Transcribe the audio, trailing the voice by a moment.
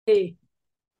Hey,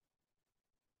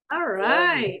 all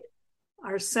right,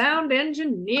 our sound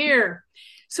engineer.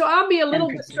 So I'll be a little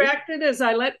distracted as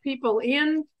I let people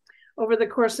in over the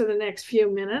course of the next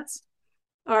few minutes.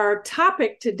 Our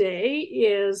topic today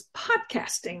is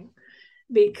podcasting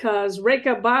because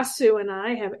Reka Basu and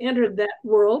I have entered that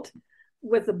world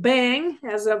with a bang.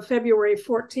 As of February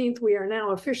 14th, we are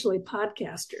now officially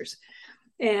podcasters.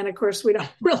 And of course, we don't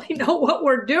really know what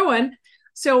we're doing.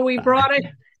 So we brought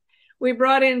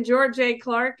in George A.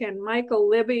 Clark and Michael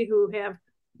Libby, who have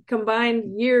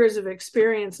combined years of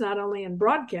experience not only in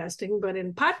broadcasting but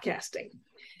in podcasting.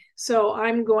 So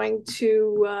I'm going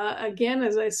to again,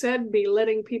 as I said, be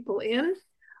letting people in.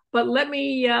 But let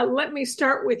me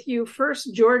start with you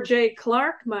first, George A.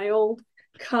 Clark, my old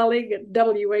colleague at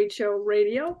WHO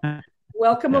Radio.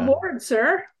 Welcome Yeah. aboard,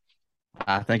 sir.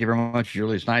 Thank you very much,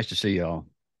 Julie. It's nice to see you all.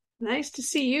 Nice to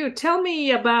see you. Tell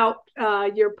me about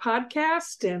your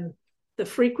podcast and the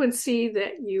frequency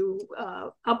that you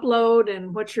upload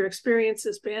and what your experience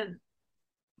has been.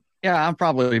 Yeah, I'm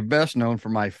probably best known for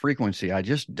my frequency. I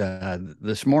just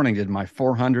this morning did my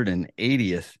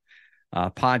 480th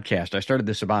podcast. I started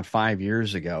this about 5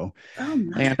 years ago. Oh,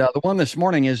 nice. And the one this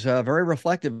morning is very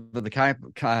reflective of the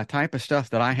type of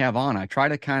stuff that I have on. I try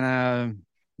to kind of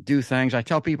do things. I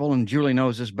tell people, and Julie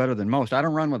knows this better than most, I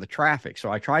don't run with the traffic.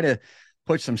 So I try to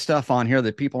put some stuff on here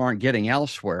that people aren't getting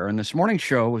elsewhere. And this morning's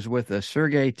show was with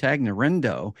Sergei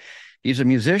Tagnarindo. He's a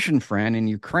musician friend in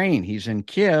Ukraine. He's in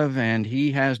Kiev, and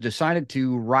he has decided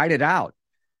to ride it out.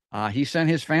 He sent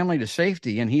his family to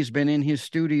safety, and he's been in his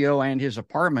studio and his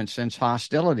apartment since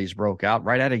hostilities broke out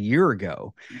right at a year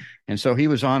ago. And so he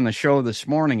was on the show this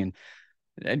morning. And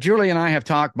Julie and I have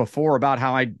talked before about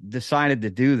how I decided to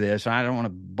do this. I don't want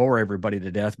to bore everybody to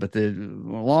death, but the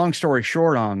long story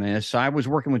short on this, I was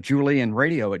working with Julie in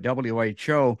radio at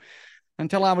WHO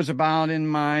until I was about in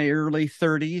my early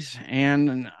 30s.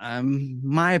 And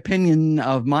my opinion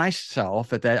of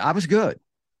myself at that, I was good.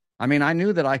 I mean, I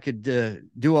knew that I could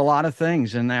do a lot of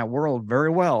things in that world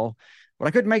very well, but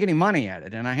I couldn't make any money at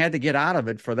it. And I had to get out of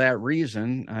it for that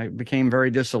reason. I became very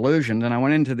disillusioned, and I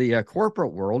went into the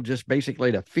corporate world just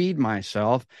basically to feed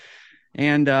myself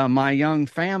and my young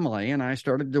family. And I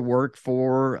started to work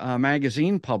for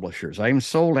magazine publishers. I even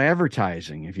sold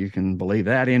advertising, if you can believe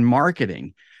that, in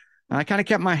marketing. I kind of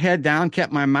kept my head down,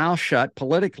 kept my mouth shut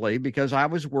politically because I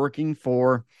was working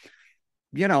for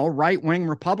right-wing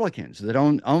Republicans that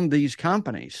own these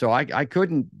companies. So I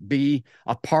couldn't be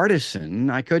a partisan.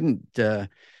 I couldn't,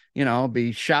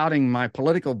 be shouting my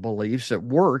political beliefs at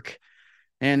work.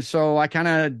 And so I kind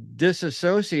of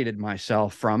disassociated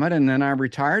myself from it. And then I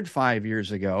retired 5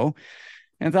 years ago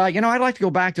and thought, I'd like to go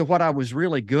back to what I was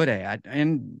really good at.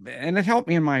 And it helped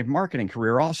me in my marketing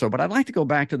career also, but I'd like to go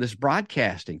back to this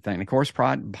broadcasting thing. Of course,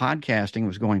 podcasting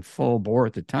was going full bore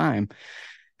at the time.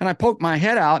 And I poked my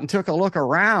head out and took a look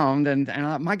around, and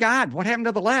my God, what happened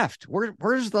to the left?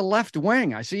 Where's the left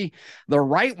wing? I see the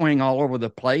right wing all over the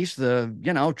place. The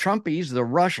Trumpies, the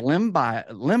Rush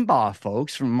Limbaugh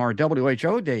folks from our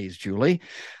WHO days, Julie.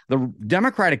 The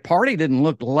Democratic Party didn't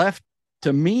look left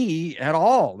to me at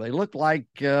all. They looked like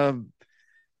Reaganites.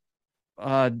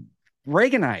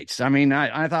 I mean,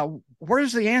 I thought,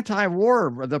 where's the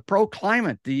anti-war, the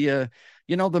pro-climate, the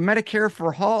Medicare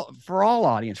for all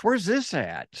audience? Where's this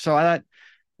at? So I thought,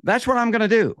 that's what I'm going to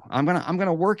do. I'm going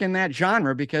to work in that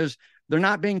genre because they're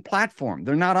not being platformed.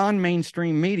 They're not on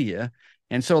mainstream media.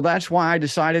 And so that's why I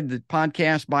decided that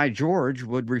Podcast by George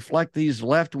would reflect these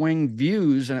left-wing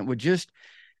views, and it would just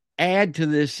add to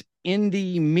this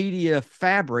indie media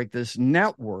fabric, this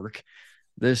network,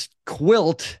 this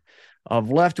quilt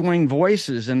of left-wing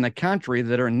voices in the country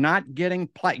that are not getting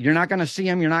you're not going to see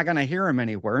them, you're not going to hear them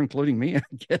anywhere, including me, I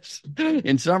guess,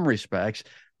 in some respects.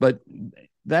 But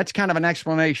that's kind of an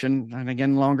explanation, and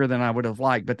again, longer than I would have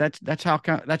liked. But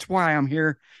that's why I'm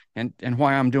here and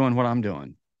why I'm doing what I'm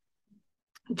doing.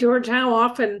 George, how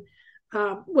often?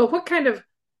 What kind of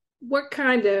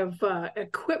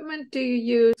equipment do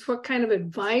you use? What kind of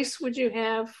advice would you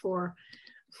have for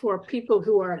people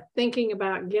who are thinking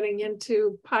about getting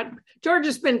into pod? George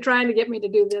has been trying to get me to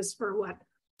do this for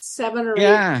 7 or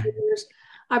 8 years.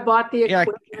 I bought the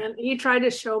equipment. He tried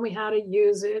to show me how to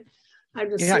use it.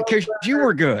 Because you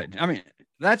were good. I mean,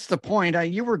 that's the point.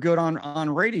 You were good on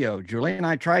radio, Julie, and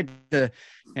I tried to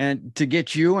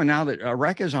get you. And now that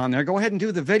Rekka's on there, go ahead and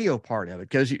do the video part of it,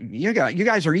 because you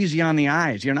guys are easy on the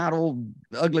eyes. You're not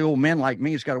ugly old men like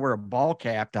me who's got to wear a ball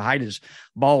cap to hide his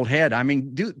bald head. I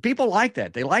mean, people like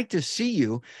that. They like to see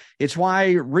you. It's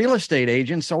why real estate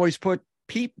agents always put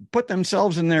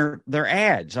themselves in their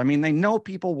ads. I mean, they know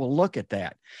people will look at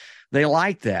that. they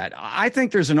like that. I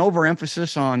think there's an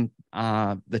overemphasis on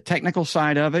the technical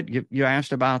side of it. You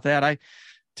asked about that.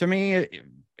 To me,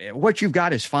 what you've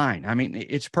got is fine. I mean,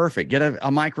 it's perfect. Get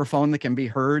a microphone that can be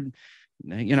heard,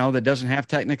 that doesn't have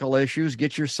technical issues.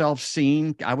 Get yourself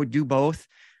seen. I would do both.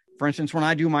 For instance, when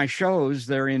I do my shows,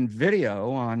 they're in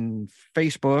video on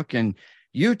Facebook and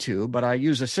YouTube, but I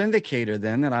use a syndicator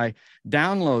then that I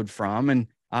download from, and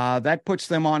that puts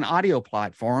them on audio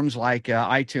platforms like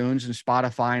iTunes and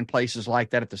Spotify and places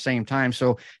like that at the same time.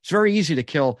 So it's very easy to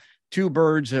kill two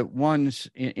birds at once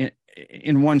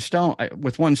in one stone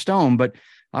with one stone. But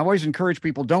I always encourage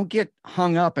people, don't get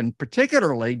hung up, and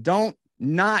particularly don't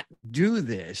not do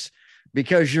this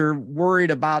because you're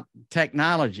worried about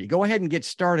technology. Go ahead and get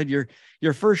started.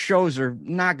 Your first shows are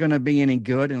not going to be any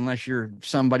good unless you're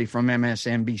somebody from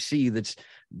MSNBC that's,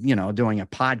 doing a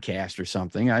podcast or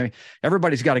something.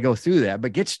 Everybody's got to go through that,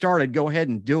 but get started. Go ahead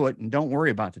and do it, and don't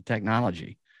worry about the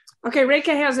technology. Okay,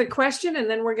 Reka has a question, and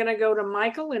then we're going to go to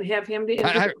Michael and have him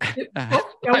to.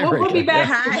 We'll be back.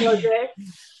 Hi.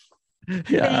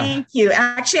 Thank you.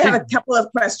 Actually, I have a couple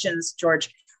of questions,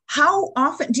 George. How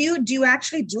often do you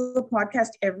actually do a podcast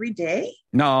every day?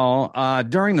 No,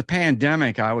 during the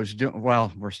pandemic, I was doing,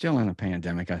 well, we're still in a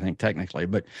pandemic, I think, technically,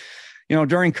 but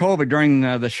during COVID, during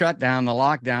the shutdown, the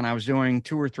lockdown, I was doing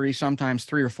 2 or 3, sometimes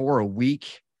 3 or 4 a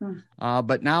week.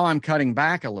 But now I'm cutting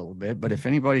back a little bit. But if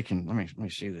anybody can, let me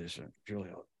see this,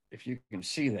 Julia. If you can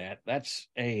see that, that's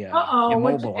a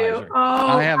immobilizer.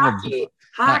 I have hockey.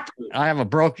 I have a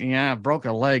broken. I broke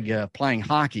a leg playing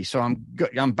hockey, so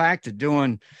I'm back to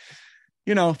doing,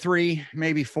 3,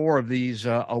 maybe 4 of these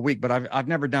a week. But I've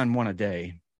never done one a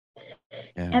day.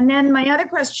 Yeah. And then my other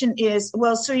question is,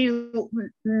 so you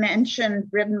mentioned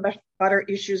bread and butter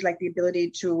issues like the ability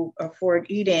to afford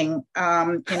eating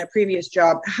in a previous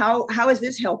job. How is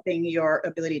this helping your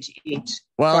ability to eat?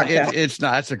 Well, it's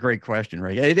not. That's a great question,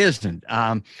 Ray. It isn't.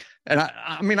 And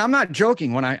I mean, I'm not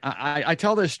joking when I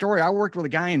tell this story. I worked with a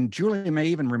guy, and Julie may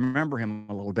even remember him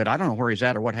a little bit. I don't know where he's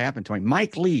at or what happened to him.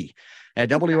 Mike Lee at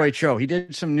WHO. He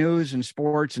did some news and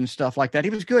sports and stuff like that. He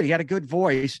was good. He had a good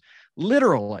voice.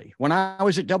 Literally, when I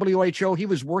was at WHO, he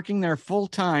was working there full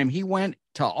time. He went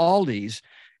to Aldi's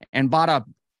and bought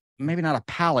maybe not a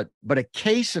pallet, but a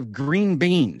case of green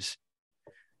beans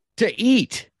to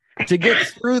eat, to get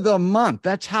through the month.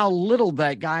 That's how little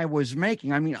that guy was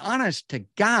making. I mean, honest to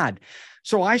God.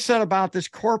 So I set about this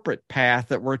corporate path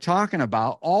that we're talking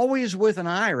about, always with an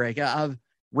eye, Reka, of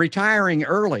retiring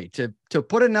early to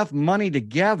put enough money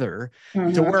together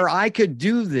to where I could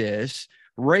do this,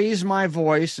 raise my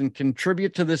voice, and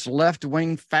contribute to this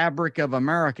left-wing fabric of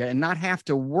America and not have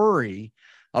to worry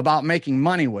about making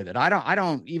money with it. I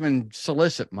don't even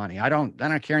solicit money. I don't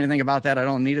care anything about that. I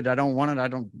don't need it. I don't want it.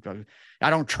 I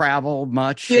don't travel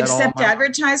much. Do you accept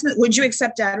advertisement? Would you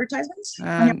accept advertisements?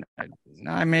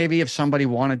 Maybe if somebody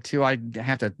wanted to, I'd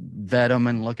have to vet them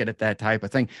and look at it, that type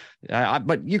of thing.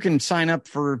 But you can sign up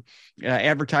for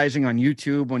advertising on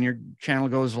YouTube when your channel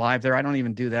goes live there. I don't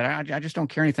even do that. I just don't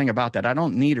care anything about that. I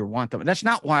don't need or want them. That's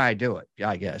not why I do it,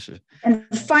 I guess. And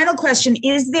final question,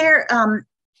 is there,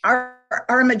 are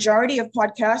a majority of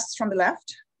podcasts from the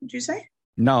left, would you say?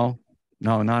 No,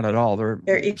 not at all.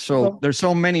 There's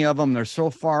so many of them. They're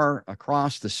so far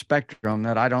across the spectrum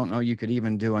that I don't know you could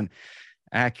even do an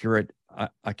accurate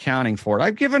accounting for it.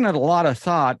 I've given it a lot of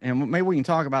thought, and maybe we can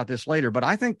talk about this later, but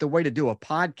I think the way to do a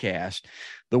podcast,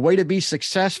 the way to be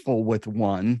successful with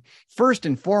one, first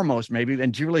and foremost, maybe,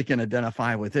 and Julie can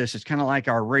identify with this, it's kind of like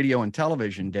our radio and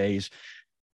television days.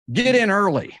 Get in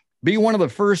early. Be one of the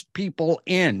first people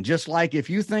in. Just like if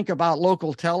you think about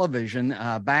local television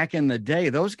back in the day,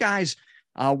 those guys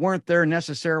weren't there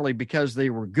necessarily because they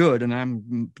were good. And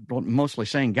I'm mostly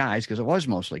saying guys because it was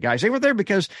mostly guys. They were there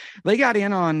because they got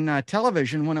in on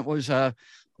television when it was a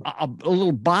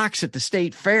little box at the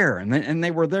state fair. And they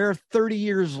were there 30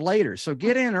 years later. So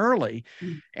get in early.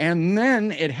 And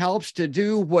then it helps to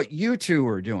do what you two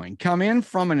are doing. Come in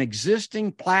from an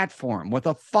existing platform with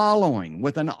a following,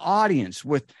 with an audience,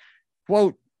 with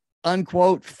quote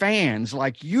unquote fans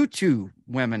like you two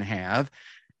women have,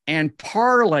 and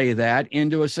parlay that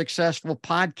into a successful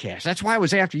podcast. That's why I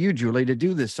was after you, Julie, to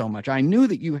do this so much. I knew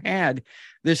that you had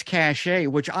this cachet,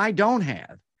 which I don't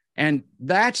have. And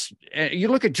that's, you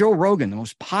look at Joe Rogan, the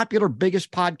most popular,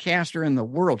 biggest podcaster in the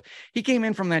world. He came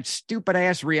in from that stupid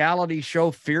ass reality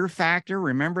show, Fear Factor.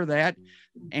 Remember that?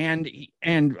 And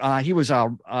he was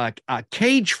a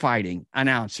cage fighting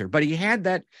announcer, but he had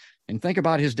that. And think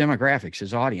about his demographics,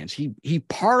 his audience. He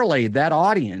parlayed that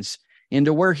audience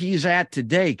into where he's at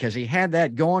today, because he had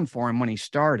that going for him when he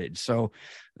started. So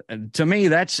to me,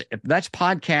 that's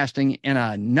podcasting in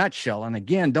a nutshell. And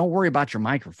again, don't worry about your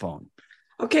microphone.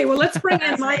 Okay, well, let's bring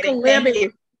in Michael Libby.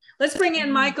 Let's bring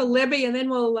in Michael Libby, and then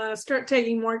we'll start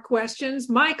taking more questions.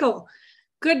 Michael,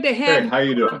 good to have you. How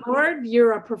you doing? On board.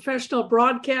 You're a professional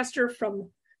broadcaster from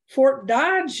Fort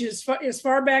Dodge, as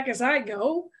far back as I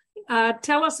go.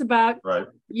 Tell us about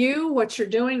you, what you're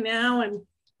doing now, and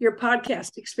your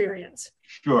podcast experience.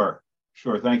 Sure.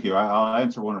 Thank you. I'll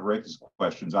answer one of Rachel's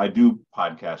questions. I do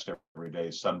podcast every day,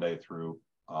 Sunday through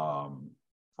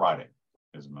Friday,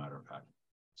 as a matter of fact.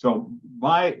 So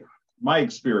my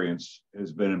experience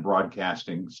has been in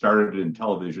broadcasting, started in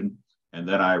television, and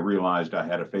then I realized I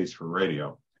had a face for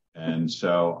radio. And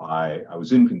so I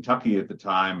was in Kentucky at the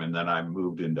time, and then I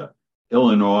moved into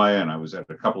Illinois, and I was at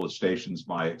a couple of stations.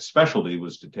 My specialty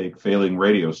was to take failing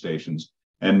radio stations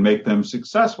and make them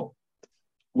successful,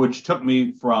 which took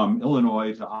me from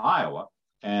Illinois to Iowa.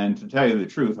 And to tell you the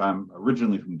truth, I'm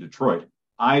originally from Detroit.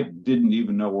 I didn't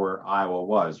even know where Iowa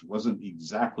was, wasn't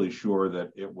exactly sure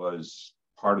that it was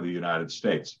part of the United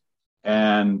States.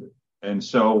 And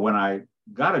so when I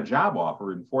got a job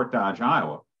offer in Fort Dodge,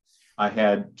 Iowa, I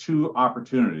had two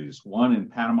opportunities, one in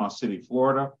Panama City,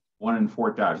 Florida, one in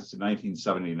Fort Dodge. It's in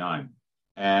 1979.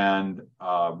 And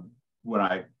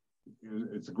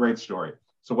it's a great story.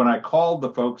 So when I called the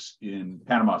folks in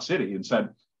Panama City and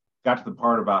got to the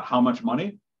part about how much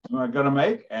money am I going to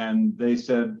make? And they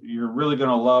said, you're really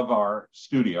going to love our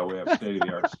studio. We have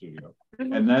state-of-the-art studio.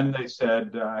 And then they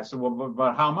said, I said, well,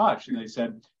 but how much? And they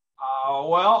said,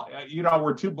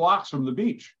 we're 2 blocks from the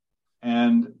beach.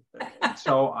 And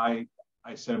so I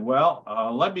said, well,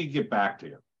 let me get back to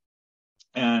you.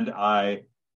 And I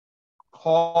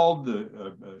called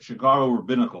the Chicago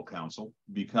Rabbinical Council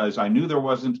because I knew there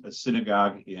wasn't a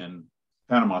synagogue in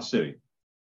Panama City.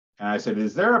 And I said,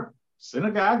 is there a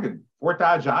synagogue in Fort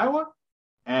Dodge, Iowa?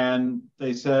 And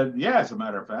they said, yeah, as a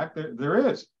matter of fact, there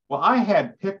is. Well, I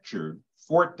had pictured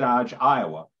Fort Dodge,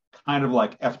 Iowa, kind of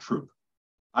like F Troop.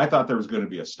 I thought there was going to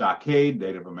be a stockade,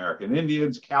 Native American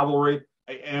Indians, cavalry,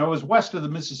 and it was west of the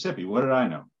Mississippi. What did I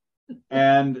know?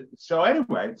 And so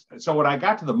anyway, when I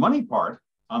got to the money part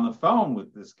on the phone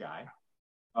with this guy,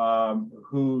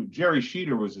 who Jerry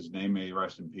Sheeter was his name, may he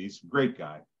rest in peace, great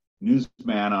guy,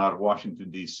 newsman out of Washington,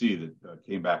 D.C. that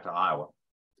came back to Iowa.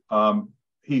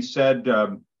 He said,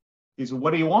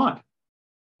 what do you want?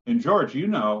 And George, you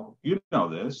know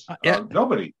this.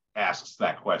 Nobody asks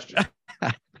that question.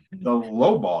 They'll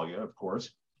lowball you, of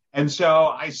course. And so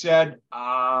I said,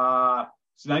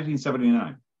 it's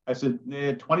 1979. I said,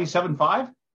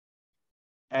 27.5?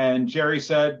 And Jerry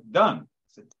said, done.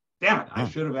 I said, damn it, I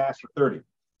should have asked for 30.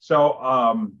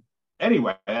 So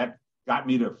anyway, that got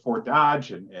me to Fort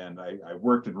Dodge, and I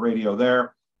worked in radio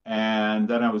there. And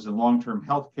then I was in long-term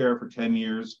healthcare for 10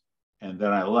 years. And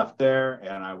then I left there,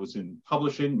 and I was in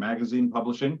publishing, magazine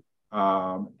publishing.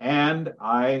 And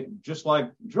I, just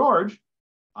like George,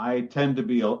 I tend to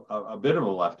be a bit of a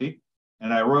lefty.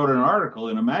 And I wrote an article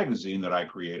in a magazine that I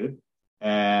created.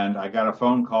 And I got a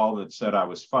phone call that said I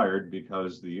was fired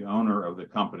because the owner of the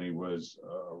company was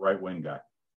a right-wing guy.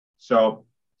 So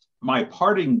my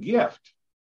parting gift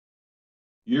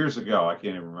years ago, I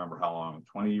can't even remember how long,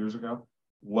 20 years ago,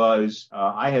 was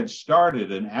I had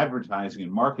started an advertising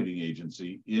and marketing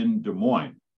agency in Des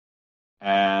Moines.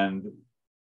 And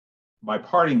my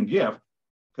parting gift,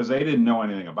 because they didn't know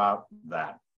anything about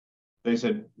that, they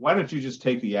said, why don't you just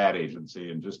take the ad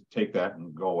agency and just take that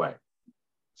and go away?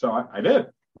 So I did.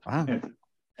 Wow.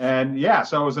 And yeah,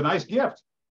 so it was a nice gift.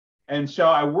 And so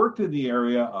I worked in the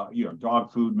area,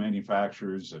 dog food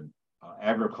manufacturers and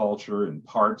agriculture and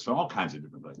parts, all kinds of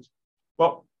different things.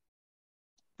 Well,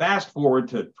 fast forward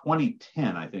to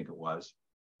 2010, I think it was.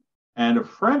 And a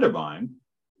friend of mine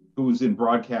who was in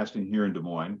broadcasting here in Des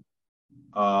Moines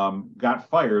got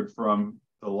fired from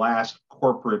the last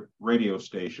corporate radio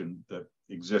station that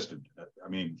existed. I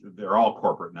mean, they're all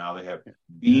corporate now. They have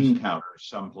bean counters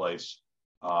someplace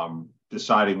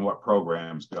deciding what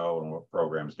programs go and what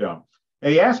programs don't.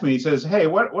 And he asked me, he says, hey,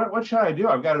 what should I do?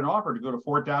 I've got an offer to go to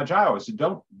Fort Dodge, Iowa. I said,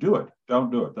 don't do it.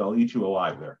 Don't do it. They'll eat you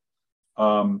alive there.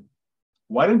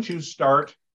 Why don't you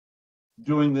start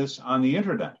doing this on the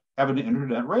internet? Have an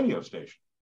internet radio station.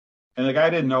 And the guy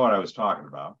didn't know what I was talking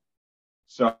about.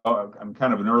 So I'm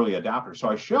kind of an early adopter. So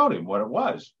I showed him what it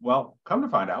was. Well, come to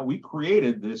find out, we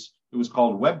created this. It was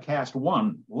called Webcast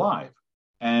One Live.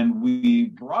 And we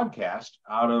broadcast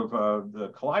out of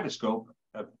the Kaleidoscope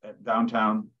at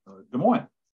downtown Des Moines.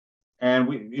 And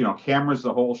we, cameras,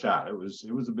 the whole shot. It was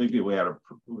a big deal. We had a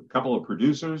couple of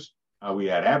producers. We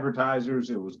had advertisers.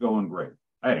 It was going great.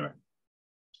 Anyway,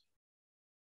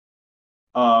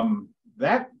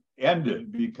 That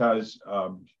ended because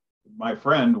my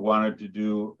friend wanted to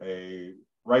do a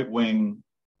right-wing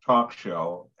talk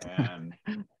show, and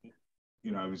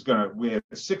we had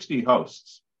 60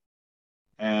 hosts,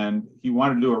 and he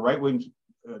wanted to do a right-wing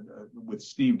with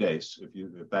Steve Dace,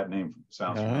 if that name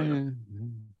sounds familiar.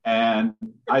 And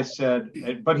I said,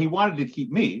 but he wanted to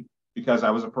keep me because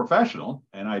I was a professional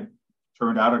and I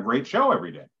turned out a great show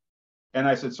every day. And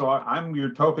I said, so I'm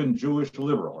your token Jewish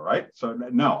liberal, right? So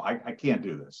no, I can't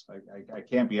do this. I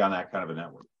can't be on that kind of a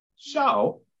network.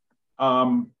 So,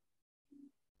 I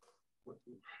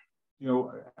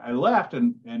left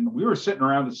and we were sitting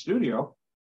around the studio,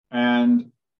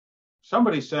 and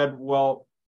somebody said, well,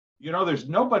 there's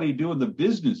nobody doing the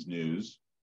business news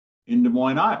in Des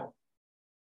Moines, Iowa.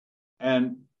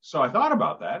 And so I thought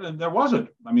about that, and there wasn't.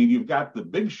 I mean, you've got the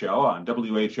big show on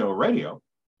WHO radio,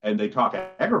 and they talk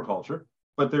agriculture,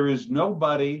 but there is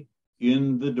nobody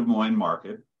in the Des Moines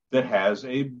market that has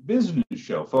a business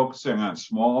show focusing on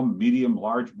small, medium,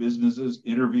 large businesses,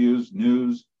 interviews,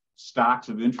 news, stocks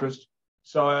of interest.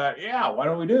 So, why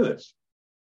don't we do this?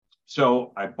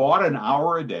 So I bought an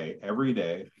hour a day, every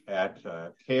day at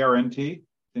KRNT,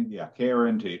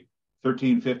 KRNT,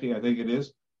 1350, I think it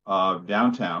is,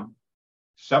 downtown,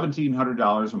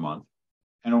 $1,700 a month.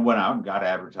 And I went out and got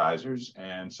advertisers.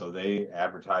 And so they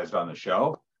advertised on the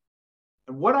show.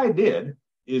 And what I did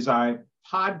is I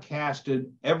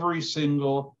podcasted every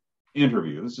single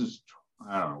interview. This is,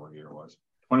 I don't know what year it was,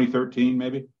 2013,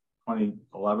 maybe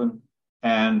 2011.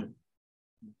 And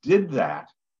did that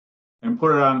and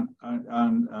put it on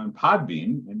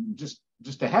Podbean, and just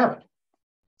to have it.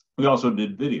 We also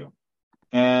did video.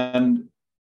 And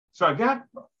so I got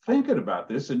thinking about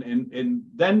this, and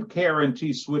then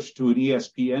KRNT switched to an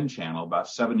ESPN channel about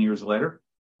 7 years later.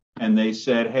 And they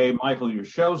said, hey, Michael, your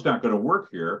show's not going to work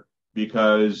here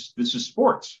because this is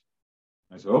sports.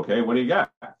 I said, okay, what do you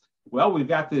got? Well, we've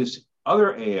got this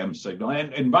other AM signal.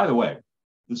 And by the way,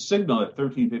 the signal at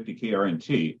 1350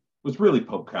 KRNT was really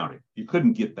Polk County. You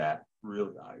couldn't get that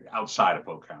really outside of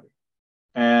Polk County.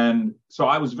 And so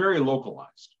I was very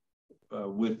localized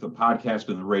with the podcast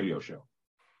and the radio show.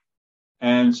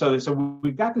 And so they said,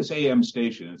 we've got this AM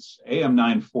station. It's AM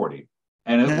 940.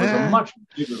 And it was a much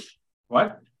bigger,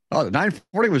 what? Oh,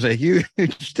 940 was a huge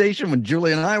station when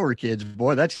Julie and I were kids.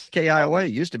 Boy, that's KIOA.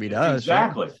 It used to be to us.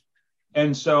 Exactly. Right?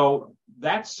 And so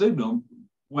that signal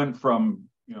went from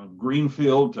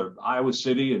Greenfield to Iowa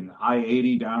City and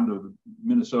I-80 down to the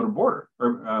Minnesota border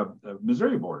or the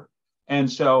Missouri border.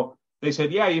 And so they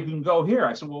said, yeah, you can go here.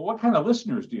 I said, well, what kind of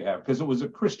listeners do you have? Because it was a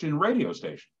Christian radio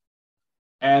station.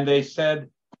 And they said,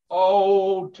 10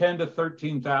 to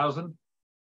 13,000.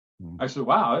 I said,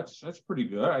 wow, that's pretty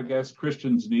good. I guess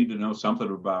Christians need to know something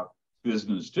about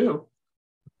business too.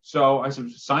 So I said,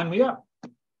 sign me up.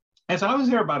 And so I was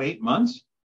there about 8 months.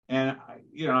 And,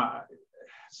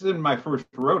 this is my first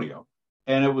rodeo.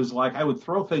 And it was like I would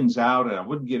throw things out and I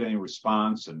wouldn't get any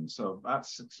response. And so about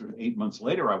 6 or 8 months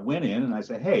later, I went in and I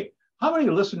said, hey, how many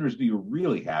listeners do you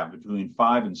really have between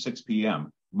 5 and 6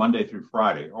 p.m., Monday through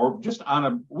Friday, or just on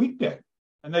a weekday?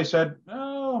 And they said,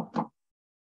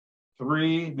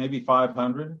 3, maybe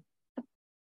 500.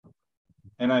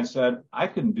 And I said, I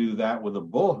can do that with a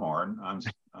bullhorn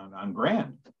on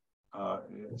Grand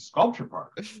Sculpture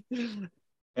Park.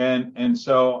 And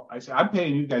so I said, I'm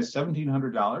paying you guys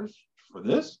 $1,700 for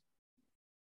this.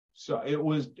 So it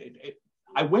was,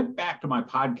 I went back to my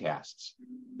podcasts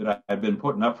that I've been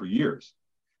putting up for years.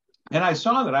 And I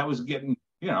saw that I was getting,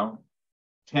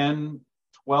 10,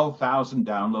 12,000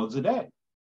 downloads a day.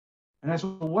 And I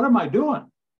said, well, what am I doing?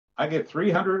 I get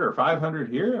 300 or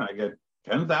 500 here and I get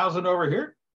 10,000 over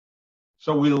here.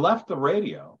 So we left the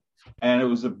radio, and it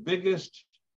was the biggest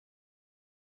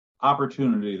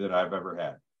opportunity that I've ever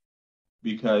had,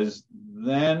 because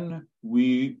then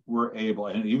we were able,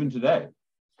 and even today,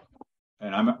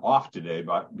 and I'm off today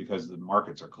because the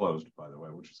markets are closed, by the way,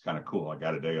 which is kind of cool. I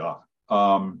got a day off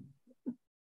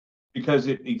because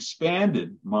it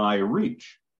expanded my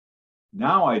reach.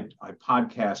 Now I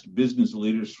podcast business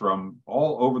leaders from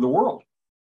all over the world.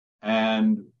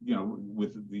 And,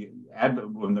 with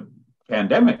when the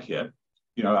pandemic hit,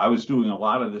 I was doing a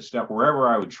lot of this stuff wherever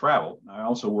I would travel. I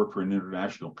also work for an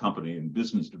international company in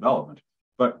business development.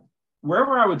 But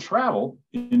wherever I would travel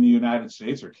in the United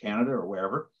States or Canada or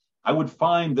wherever, I would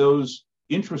find those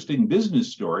interesting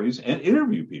business stories and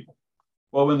interview people.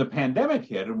 Well, when the pandemic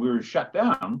hit and we were shut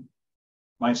down,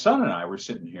 my son and I were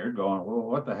sitting here going, well,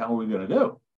 what the hell are we going to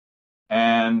do?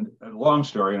 And a long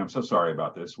story, and I'm so sorry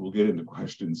about this. We'll get into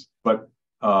questions. But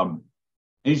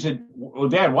he said, well,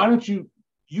 Dad, why don't you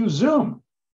use Zoom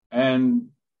and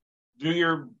do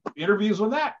your interviews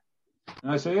with that?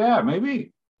 And I say, yeah,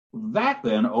 maybe. That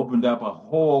then opened up a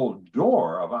whole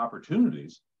door of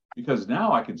opportunities because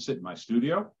now I can sit in my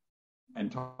studio and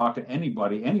talk to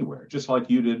anybody anywhere, just like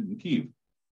you did in Kyiv.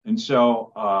 And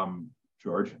so,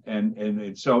 George,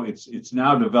 and so it's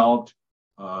now developed.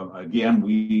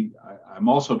 Again, I'm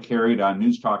also carried on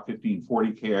News Talk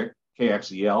 1540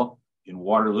 KXEL in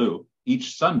Waterloo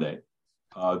each Sunday.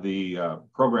 The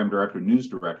program director, news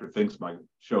director, thinks my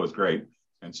show is great,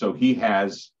 and so he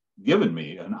has given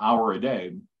me an hour a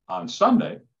day on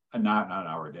Sunday, and not an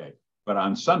hour a day, but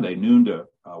on Sunday, noon to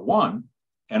 1,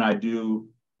 and I do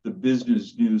the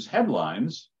business news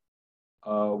headlines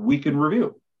week in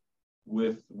review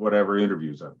with whatever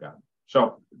interviews I've got.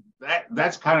 So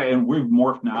that's kind of, and we've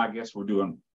morphed now. I guess we're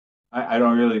doing, I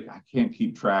can't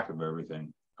keep track of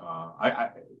everything.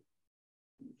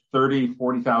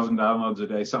 40,000 downloads a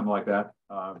day, something like that.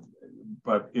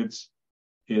 But it's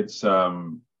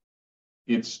a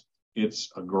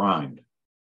grind.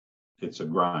 It's a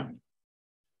grind.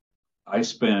 I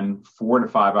spend 4 to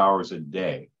 5 hours a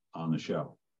day on the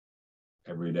show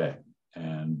every day.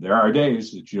 And there are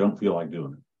days that you don't feel like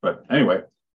doing it. But anyway,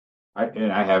 I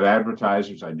have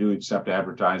advertisers. I do accept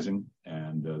advertising,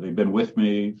 and they've been with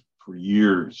me for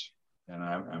years. And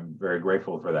I'm very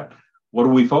grateful for that. What do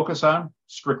we focus on?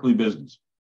 Strictly business.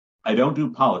 I don't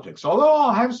do politics, although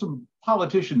I'll have some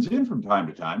politicians in from time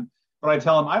to time. But I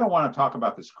tell them I don't want to talk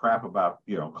about this crap about,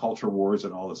 culture wars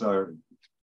and all this other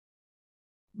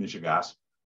Michigas.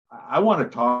 I want to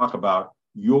talk about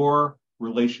your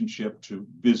relationship to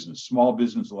business, small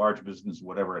business, large business,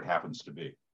 whatever it happens to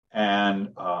be. And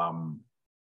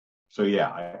so,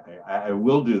 yeah, I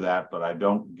will do that, but I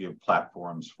don't give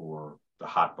platforms for the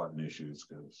hot button issues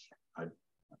because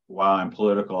while I'm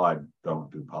political, I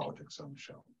don't do politics on the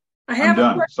show. I'm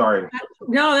done. Sorry.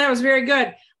 No, that was very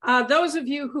good. Those of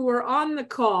you who are on the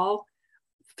call,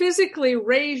 physically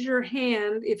raise your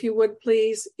hand, if you would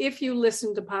please, if you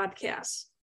listen to podcasts.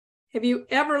 Have you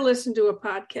ever listened to a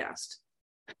podcast?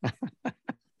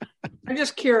 I'm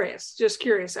just curious.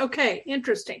 Okay,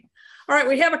 interesting. All right,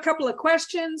 we have a couple of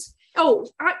questions. Oh,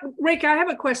 Rick, I have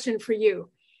a question for you.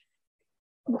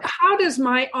 How does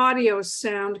my audio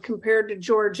sound compared to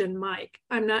George and Mike?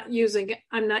 I'm not using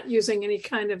any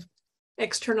kind of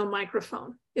external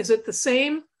microphone. Is it the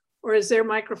same, or is their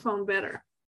microphone better?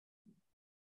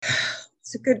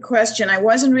 It's a good question. I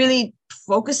wasn't really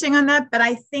focusing on that, but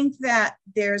I think that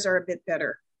theirs are a bit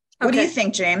better. What do you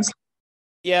think, James?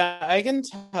 Yeah, I can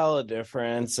tell a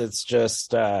difference. It's just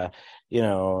the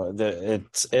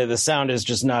sound is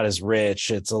just not as rich.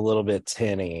 It's a little bit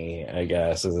tinny, I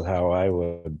guess, is how I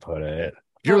would put it.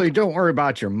 Julie, don't worry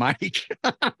about your mic. We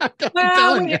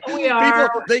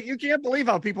are. You can't believe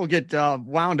how people get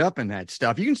wound up in that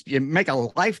stuff. You make a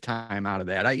lifetime out of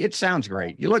that. It sounds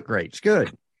great. You look great. It's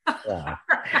good. Yeah.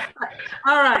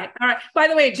 All right. By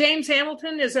the way, James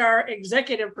Hamilton is our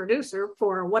executive producer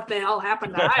for What the Hell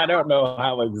Happened to I don't know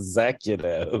how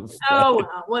executive. Oh,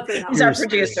 well, what the hell? He's our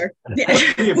producer.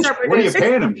 What are you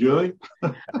paying him, Julie?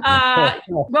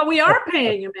 Well, we are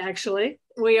paying him, actually.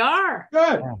 We are.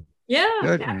 Good. Yeah,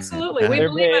 Good. Absolutely. We They're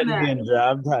believe in paying me in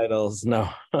job titles. No,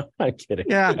 I'm kidding.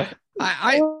 Yeah,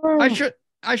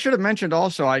 I should have mentioned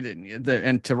also.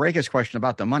 And to Reka's question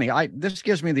about the money, this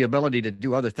gives me the ability to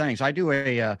do other things. I do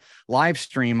a live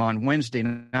stream on Wednesday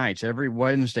nights, every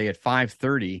Wednesday at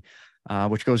 5:30,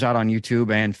 which goes out on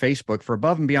YouTube and Facebook for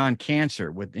Above and Beyond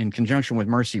Cancer, in conjunction with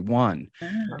Mercy One. Oh.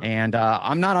 And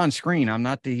I'm not on screen. I'm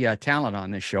not the talent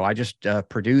on this show. I just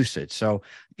produce it. So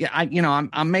yeah,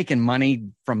 I'm making money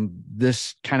from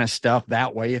this kind of stuff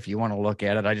that way. If you want to look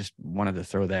at it, I just wanted to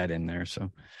throw that in there.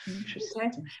 So. Okay.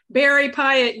 Barry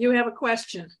Pyatt, you have a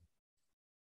question.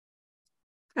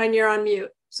 And you're on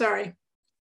mute. Sorry.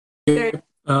 Yeah,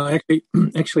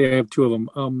 actually, I have two of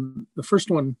them. The first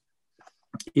one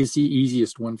is the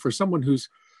easiest one for someone who's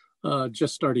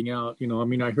just starting out.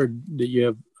 I heard that you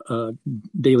have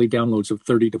daily downloads of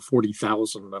 30 to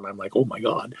 40,000, and I'm like, oh my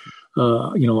God.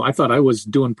 I thought I was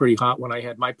doing pretty hot when I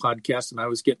had my podcast, and I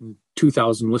was getting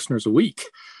 2,000 listeners a week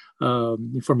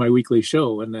for my weekly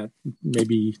show, and that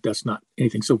maybe that's not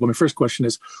anything. So my first question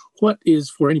is, what is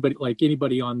for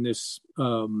anybody on this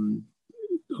on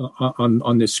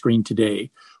this screen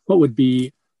today, what would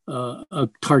be a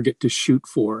target to shoot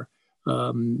for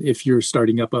if you're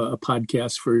starting up a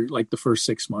podcast for like the first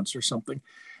 6 months or something?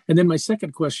 And then my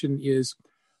second question is,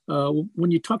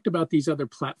 when you talked about these other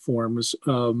platforms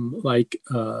like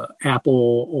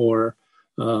Apple or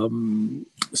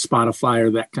Spotify or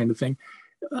that kind of thing,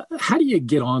 how do you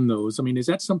get on those? I mean, is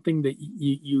that something that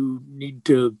you need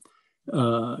to,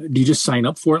 do you just sign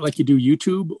up for it like you do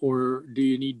YouTube, or do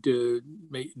you need to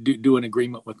do an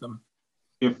agreement with them?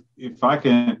 if I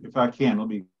can, let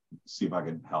me see if I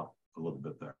can help a little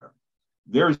bit there.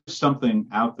 There's something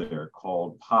out there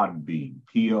called Podbean,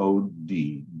 Podbean,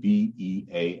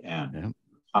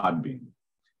 Podbean,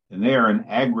 and they are an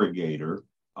aggregator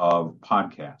of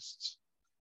podcasts.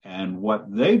 And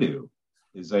what they do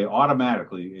is they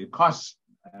automatically, it costs,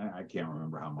 I can't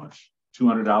remember how much,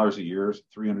 $200 a year,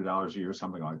 $300 a year,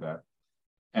 something like that.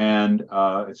 And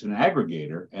it's an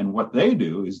aggregator. And what they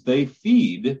do is they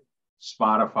feed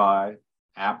Spotify,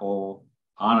 Apple,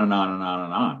 on and on and on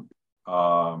and on,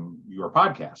 your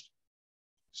podcast.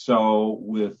 So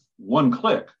with one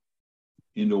click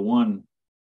into one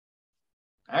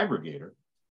aggregator,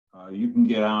 you can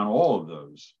get on all of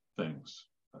those things.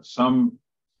 Some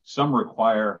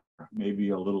require maybe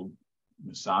a little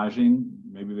massaging.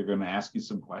 Maybe they're going to ask you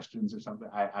some questions or something.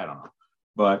 I don't know.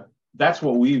 But that's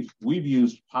what we've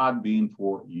used Podbean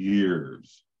for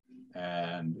years,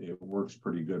 and it works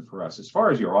pretty good for us. As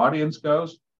far as your audience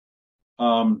goes,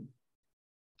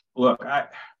 look,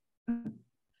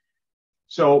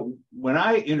 so when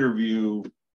I interview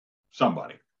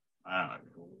somebody, I don't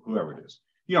know, whoever it is,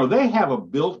 they have a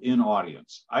built-in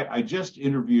audience. I just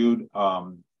interviewed,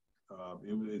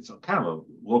 it's a kind of a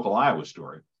local Iowa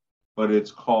story, but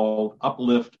it's called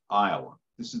Uplift Iowa.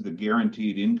 This is the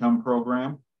guaranteed income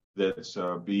program that's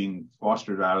being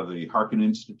fostered out of the Harkin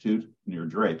Institute near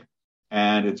Drake.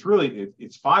 And it's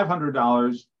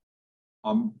 $500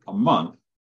 a month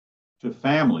to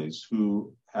families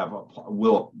who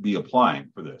will be applying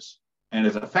for this. And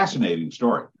it's a fascinating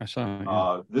story. I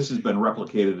saw. This has been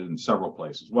replicated in several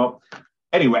places. Well,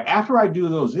 anyway, after I do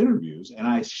those interviews, and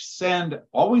I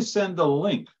always send the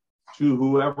link to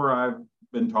whoever I've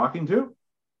been talking to,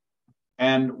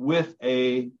 and with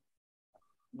a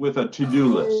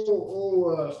to-do list.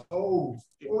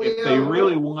 If they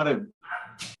really want to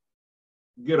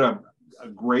get a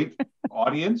great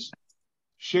audience,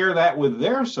 share that with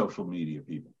their social media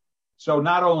people. So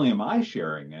not only am I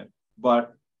sharing it,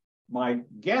 but my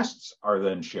guests are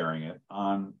then sharing it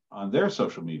on their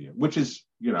social media, which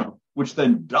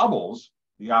then doubles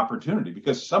the opportunity,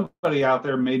 because somebody out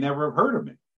there may never have heard of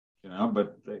me,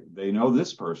 but they know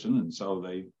this person, and so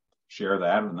they share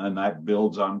that, and then that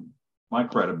builds on my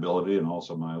credibility and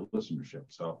also my listenership.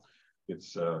 So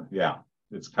it's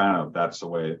kind of, that's the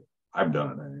way I've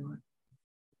done it anyway.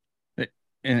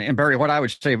 And Barry, what I would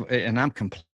say, and I'm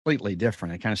completely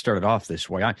different. It kind of started off this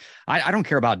way. I don't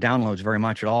care about downloads very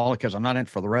much at all, because I'm not in it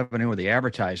for the revenue or the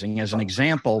advertising. As an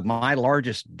example, my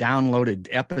largest downloaded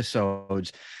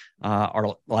episodes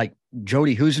are like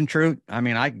Jody Huisentruit. I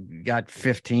mean, I got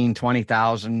 15,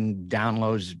 20,000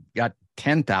 downloads, got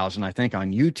 10,000, I think,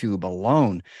 on YouTube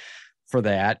alone for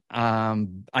that.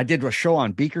 I did a show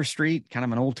on Beaker Street, kind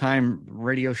of an old time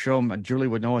radio show. Julie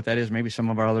would know what that is. Maybe some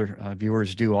of our other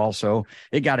viewers do also.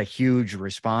 It got a huge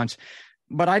response,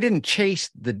 but I didn't chase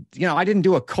I didn't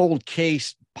do a cold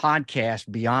case podcast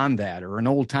beyond that, or an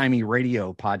old timey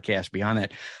radio podcast beyond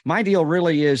that. My deal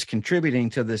really is contributing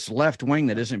to this left wing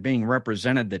that isn't being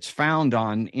represented, that's found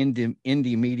on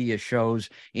indie media shows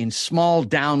in small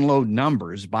download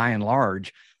numbers by and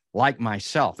large, like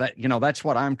myself. That's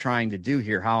what I'm trying to do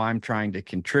here, how I'm trying to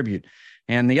contribute.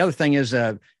 And the other thing is,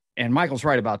 and Michael's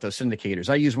right about those syndicators.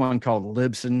 I use one called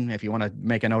Libsyn, if you want to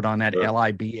make a note on that. Sure.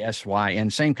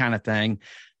 Libsyn, same kind of thing.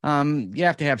 You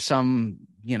have to have some,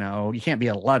 you can't be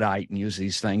a Luddite and use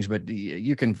these things, but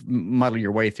you can muddle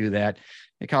your way through that.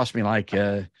 It cost me like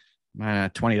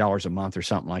 $20 a month or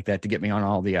something like that to get me on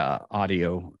all the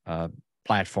audio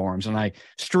platforms. And I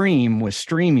stream with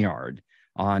StreamYard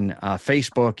on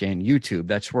Facebook and YouTube.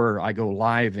 That's where I go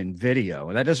live in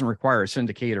video. That doesn't require a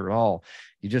syndicator at all.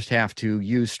 You just have to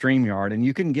use StreamYard, and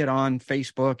you can get on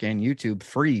Facebook and YouTube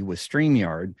free with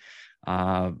StreamYard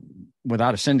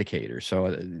without a syndicator.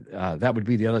 So that would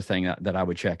be the other thing that I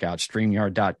would check out,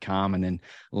 StreamYard.com and then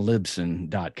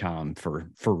Libsyn.com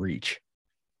for reach.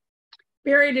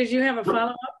 Barry, did you have a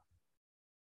follow-up?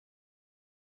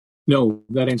 No,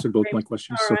 that answered both my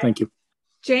questions. So thank you.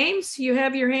 James, you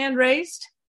have your hand raised.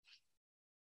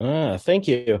 Thank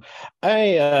you.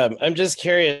 I'm just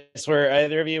curious, were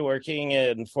either of you working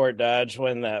in Fort Dodge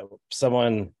when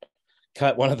someone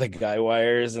cut one of the guy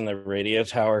wires and the radio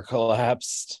tower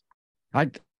collapsed? I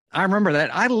remember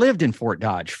that. I lived in Fort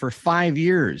Dodge for 5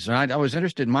 years, and I was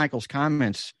interested in Michael's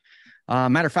comments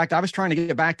Matter of fact, I was trying to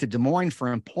get back to Des Moines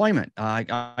for employment.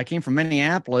 I came from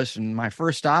Minneapolis, and my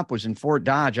first stop was in Fort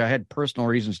Dodge. I had personal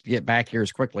reasons to get back here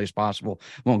as quickly as possible.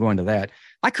 Won't go into that.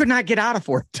 I could not get out of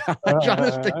Fort Dodge.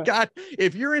 Honest to God,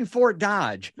 if you're in Fort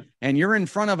Dodge and you're in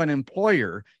front of an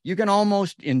employer, you can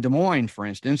almost, in Des Moines, for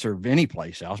instance, or any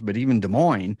place else, but even Des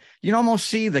Moines, you can almost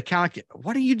see the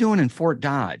what are you doing in Fort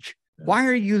Dodge? Why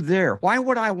are you there? Why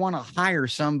would I want to hire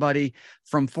somebody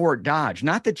from Fort Dodge?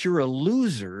 Not that you're a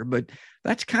loser, but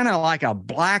that's kind of like a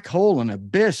black hole, an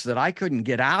abyss that I couldn't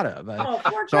get out of.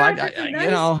 Fort Dodge is a nice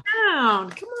town.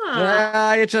 Come on.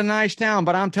 Yeah, it's a nice town,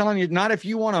 but I'm telling you, not if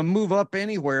you want to move up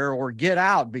anywhere or get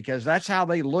out, because that's how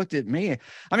they looked at me.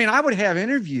 I mean, I would have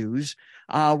interviews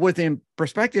with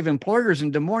prospective employers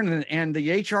in Des Moines, and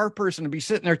the HR person to be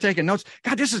sitting there taking notes.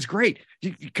 God, this is great.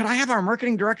 Could I have our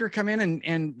marketing director come in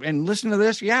and listen to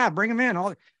this? Yeah, bring him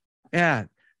in. Yeah.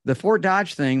 The Fort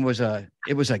Dodge thing was a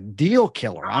deal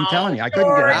killer. I'm telling you, I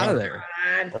couldn't get out of there.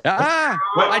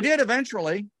 I did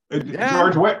eventually.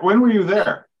 George, when were you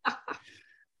there?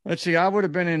 Let's see. I would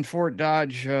have been in Fort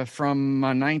Dodge from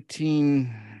let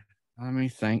me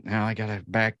think now. I got to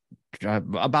back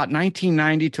about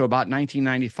 1990 to about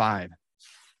 1995.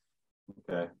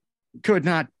 Okay. Could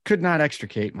not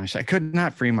extricate myself. I could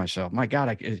not free myself. My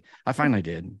God, I finally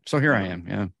did. So here I am.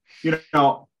 Yeah. You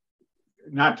know,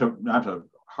 not to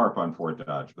harp on Fort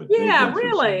Dodge, but yeah,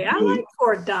 really, I like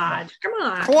Fort Dodge. Come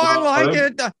on. Oh, I like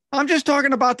it. I'm just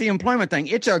talking about the employment thing.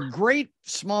 It's a great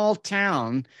small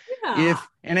town. Yeah.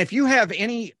 If you have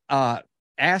any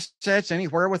assets, any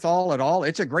wherewithal at all,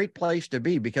 it's a great place to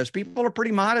be because people are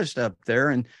pretty modest up there,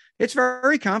 and it's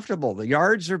very comfortable. The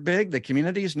yards are big. The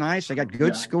community is nice. They got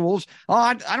good schools. Oh,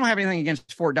 I don't have anything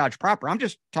against Fort Dodge proper. I'm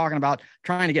just talking about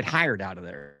trying to get hired out of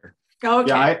there. Okay.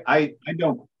 Yeah, I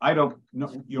don't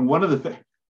know. You know, one of the things,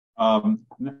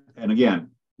 and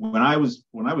again, when I was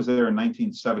there in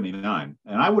 1979,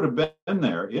 and I would have been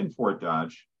there in Fort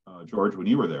Dodge, George, when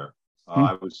you were there.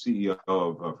 I was CEO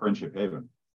of Friendship Haven,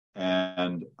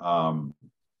 and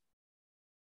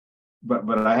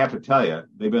but I have to tell you,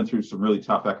 they've been through some really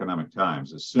tough economic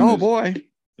times.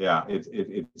 Yeah,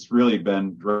 it's really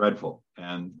been dreadful,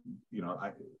 and you know,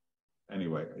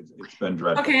 anyway, it's been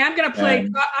dreadful. Okay, I'm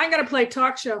gonna play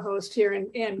talk show host here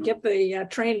and get the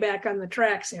train back on the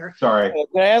tracks here. Sorry.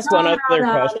 Can I ask one other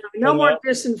question? No more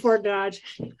dissing Fort Dodge.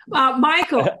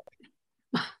 Michael.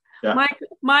 Yeah.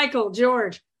 Michael,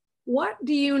 George, what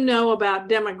do you know about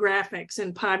demographics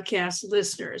and podcast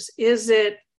listeners? Is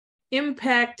it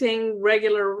impacting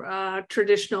regular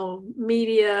traditional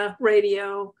media,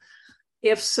 radio?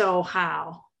 If so,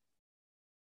 how?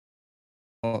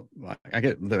 Well, I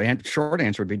get the short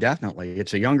answer would be definitely.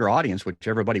 It's a younger audience, which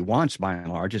everybody wants by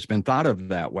and large. It's been thought of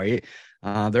that way.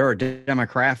 There are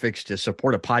demographics to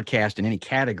support a podcast in any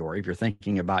category if you're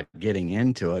thinking about getting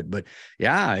into it. But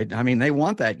yeah, I mean, they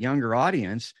want that younger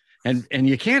audience. And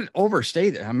you can't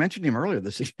overstate it. I mentioned him earlier,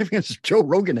 the significance of Joe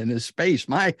Rogan in his space.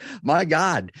 My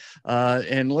God.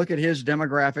 And look at his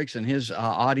demographics and his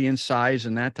audience size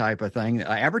and that type of thing.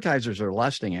 Advertisers are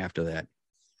lusting after that.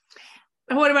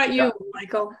 What about you,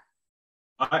 Michael?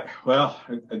 My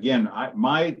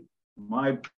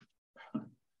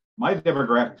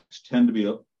demographics tend to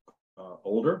be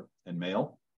older and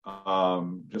male.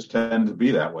 Just tend to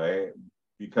be that way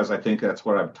because I think that's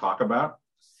what I've talked about.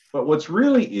 But what's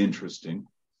really interesting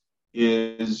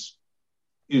is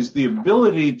the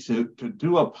ability to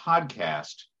do a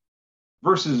podcast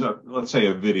versus let's say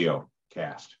a video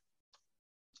cast.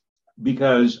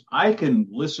 Because I can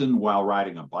listen while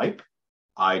riding a bike.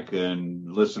 I can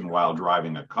listen while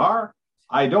driving a car.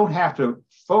 I don't have to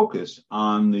focus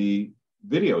on the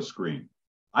video screen.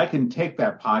 I can take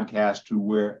that podcast to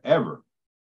wherever.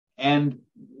 And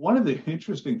one of the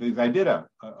interesting things, I did a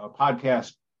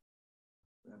podcast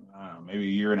maybe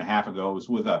a year and a half ago. It was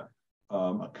with a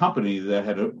company that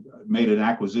had made an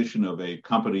acquisition of a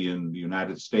company in the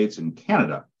United States and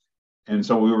Canada. And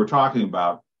so we were talking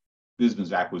about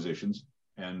business acquisitions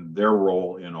and their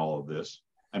role in all of this.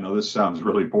 I know this sounds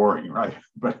really boring, right?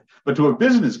 But to a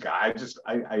business guy,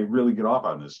 I really get off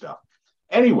on this stuff.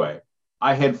 Anyway,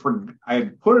 I had put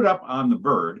it up on the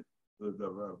Bird,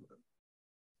 the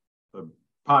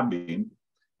Podbean,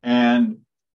 and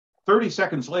 30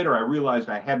 seconds later, I realized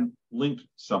I hadn't linked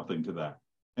something to that.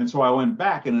 And so I went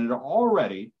back, and it had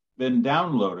already been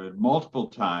downloaded multiple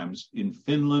times in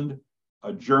Finland,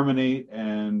 Germany,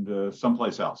 and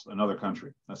someplace else, another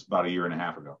country. That's about a year and a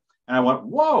half ago. And I went,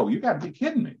 whoa, you got to be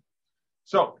kidding me.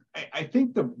 So I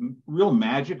think the real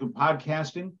magic of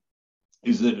podcasting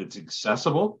is that it's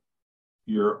accessible.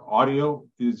 Your audio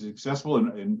is accessible.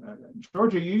 And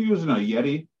George, are you using a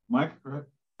Yeti mic?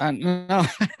 No,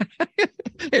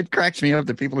 it cracks me up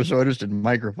that people are so interested in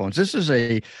microphones. This is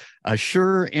a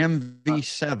Shure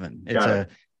MV7. It's Got it.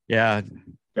 Yeah.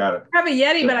 Got it. I have a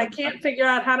Yeti, but I can't figure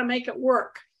out how to make it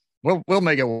work. We'll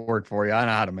make it work for you. I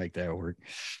know how to make that work.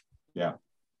 Yeah.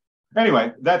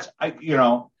 Anyway, that's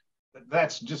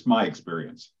just my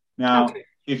experience. Now, Okay.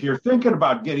 if you're thinking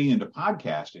about getting into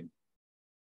podcasting,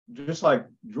 just like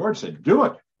George said, do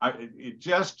it.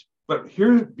 But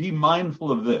here, be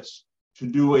mindful of this. To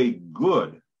do a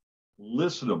good,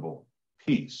 listenable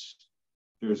piece,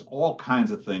 there's all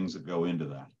kinds of things that go into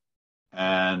that.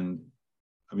 And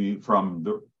I mean, from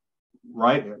the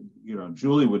right,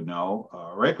 Julie would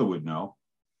know, Reka would know.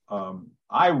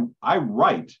 I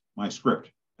write my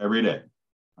script every day.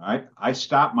 All right. I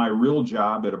stop my real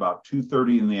job at about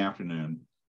 2:30 in the afternoon,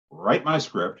 write my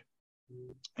script,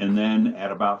 and then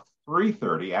at about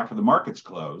 3:30, after the markets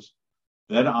close,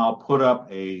 then I'll put up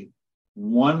a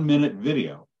 1-minute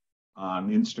video on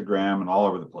Instagram and all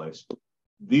over the place.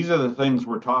 These are the things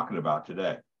we're talking about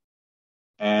today.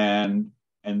 And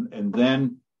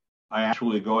then I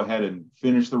actually go ahead and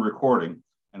finish the recording,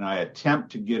 and I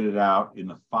attempt to get it out in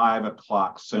the 5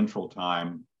 o'clock Central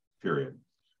Time period.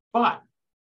 But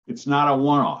it's not a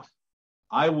one-off.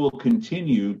 I will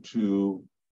continue to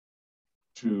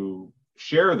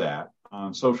share that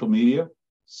on social media,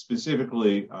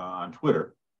 specifically on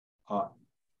Twitter,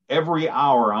 every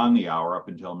hour on the hour up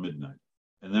until midnight.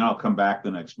 And then I'll come back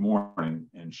the next morning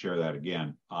and share that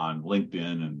again on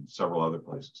LinkedIn and several other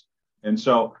places. And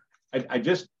so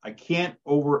I can't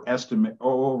overestimate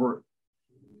or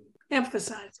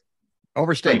Emphasize.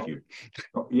 Overstate. Thank you.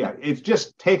 Yeah, it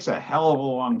just takes a hell of a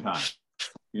long time,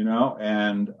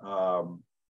 and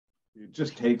it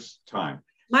just takes time.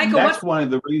 Michael, and that's one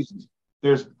of the reasons.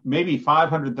 There's maybe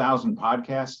 500,000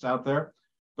 podcasts out there,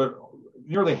 but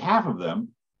nearly half of them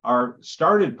are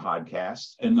started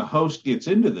podcasts, and the host gets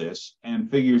into this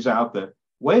and figures out that,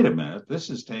 wait a minute, this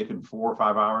has taken 4 or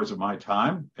 5 hours of my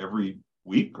time every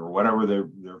week or whatever their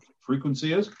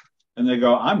frequency is. And they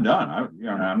go, I'm done.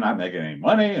 I'm not making any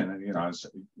money. And,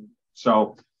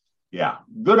 so yeah,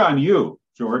 good on you,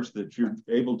 George, that you're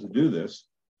able to do this.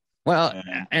 Well,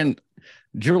 and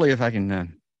Julie, if I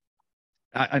can,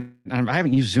 I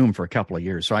haven't used Zoom for a couple of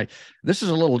years. So this is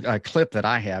a little clip that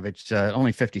I have. It's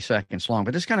only 50 seconds long,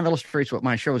 but this kind of illustrates what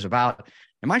my show is about.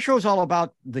 And my show is all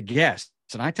about the guests.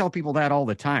 And I tell people that all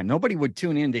the time. Nobody would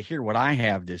tune in to hear what I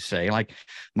have to say. Like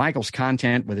Michael's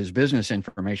content with his business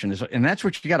information and that's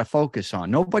what you got to focus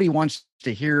on. Nobody wants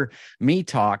to hear me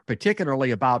talk,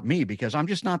 particularly about me, because I'm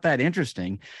just not that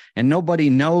interesting and nobody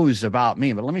knows about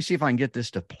me. But let me see if I can get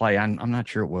this to play. I'm not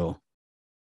sure it will.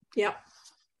 Yep.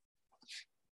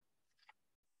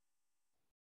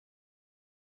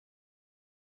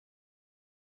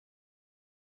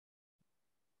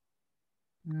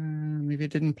 Maybe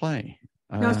it didn't play.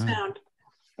 No sound.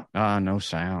 No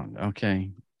sound.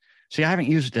 Okay. See, I haven't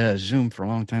used Zoom for a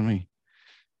long time.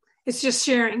 It's just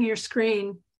sharing your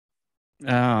screen.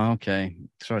 Oh, okay.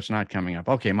 So it's not coming up.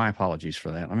 Okay, my apologies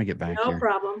for that. Let me get back here.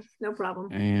 No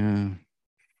problem. Yeah.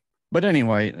 But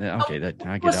anyway, okay,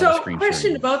 I get out of screen share.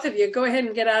 Question to both of you. Go ahead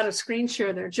and get out of screen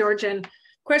share there, George. And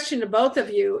question to both of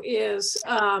you is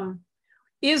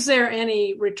there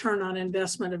any return on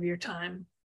investment of your time?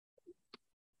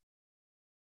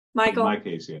 Michael? In my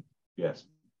case, yeah. Yes.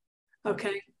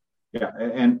 Okay. Yeah,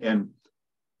 and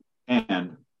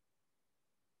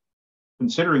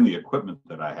considering the equipment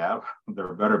that I have,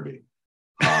 there better be.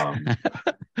 I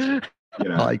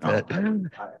like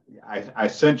that. I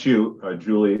sent you,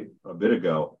 Julie, a bit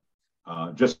ago,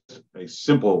 just a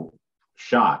simple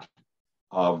shot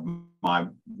of my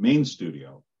main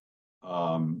studio.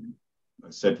 I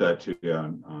sent that to you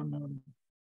on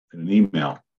an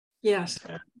email. Yes.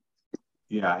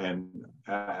 Yeah, and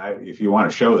if you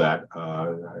want to show that, I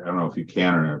don't know if you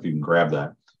can or if you can grab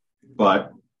that.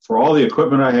 But for all the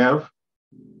equipment I have,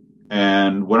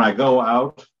 and when I go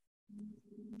out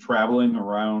traveling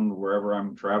around wherever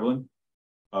I'm traveling,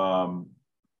 I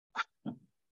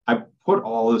put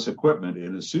all this equipment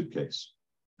in a suitcase,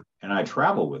 and I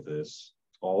travel with this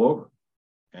all over.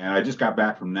 And I just got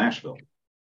back from Nashville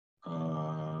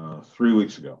 3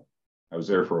 weeks ago. I was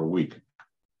there for a week.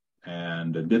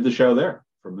 And did the show there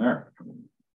from there.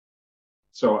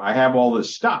 So I have all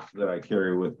this stuff that I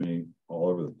carry with me all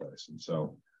over the place. And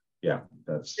so, yeah,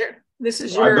 I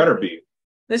better be.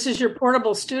 This is your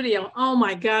portable studio. Oh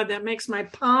my God, that makes my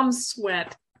palms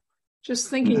sweat. Just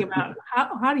thinking about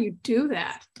how do you do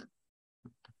that?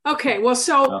 Okay, well,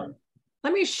 so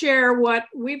let me share what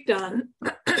we've done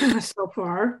so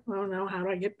far. Oh no, how do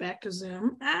I get back to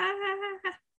Zoom?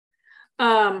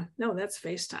 No, that's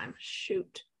FaceTime.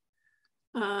 Shoot.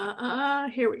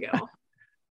 Here we go.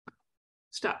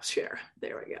 Stop share.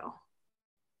 There we go.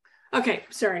 Okay,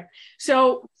 sorry.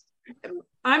 So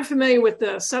I'm familiar with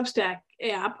the Substack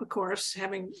app, of course,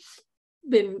 having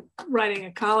been writing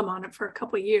a column on it for a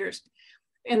couple of years.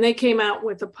 And they came out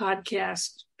with a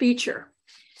podcast feature.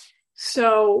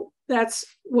 So that's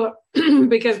what,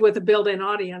 because with a built-in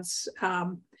audience,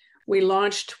 we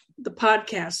launched the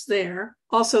podcast there.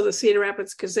 Also, the Cedar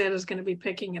Rapids Gazette is going to be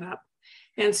picking it up,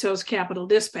 and so is Capital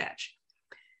Dispatch.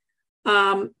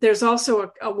 There's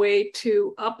also a way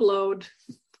to upload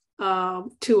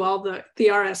to all the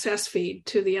RSS feed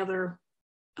to the other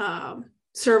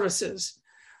services,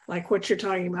 like what you're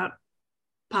talking about.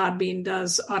 Podbean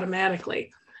does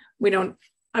automatically. I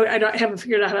haven't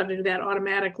figured out how to do that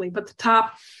automatically, but the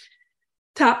top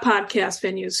podcast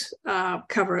venues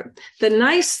cover it. The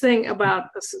nice thing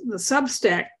about the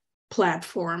Substack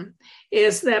platform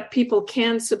is that people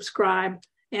can subscribe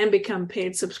and become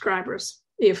paid subscribers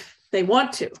if they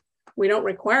want to. We don't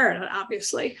require it,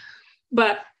 obviously,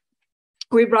 but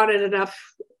we brought in enough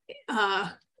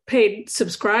paid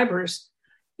subscribers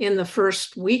in the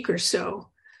first week or so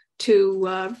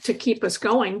to keep us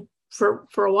going for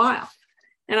a while.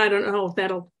 And I don't know if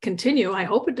that'll continue. I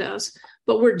hope it does.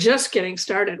 But we're just getting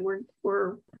started.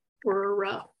 We're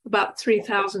about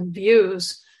 3,000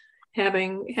 views,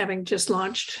 having just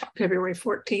launched February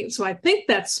 14th. So I think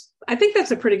that's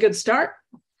a pretty good start.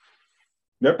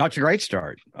 Yep, that's a great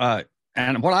start.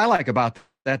 And what I like about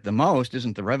that the most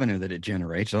isn't the revenue that it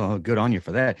generates. Oh, good on you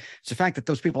for that. It's the fact that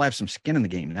those people have some skin in the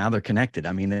game. Now they're connected.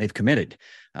 I mean, they've committed.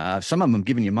 Some of them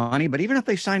giving you money, but even if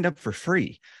they signed up for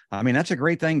free, I mean, that's a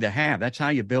great thing to have. That's how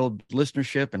you build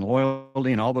listenership and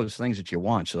loyalty and all those things that you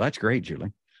want. So that's great,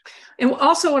 Julie. And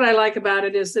also what I like about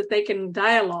it is that they can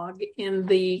dialogue in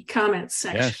the comments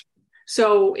section. Yes.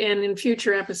 So in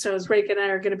future episodes, Rake and I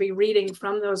are going to be reading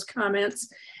from those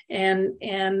comments and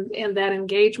that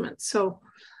engagement. So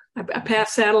I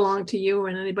pass that along to you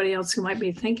and anybody else who might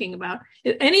be thinking about.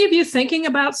 Any of you thinking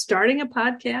about starting a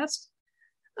podcast?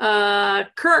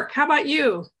 Kirk, how about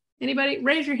you? Anybody?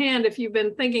 Raise your hand if you've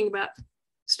been thinking about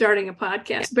starting a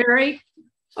podcast. Barry?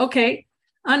 Okay.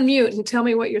 Unmute and tell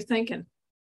me what you're thinking.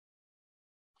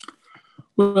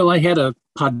 Well, I had a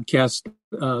podcast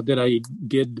that I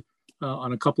did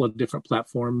on a couple of different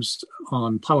platforms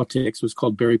on politics. It was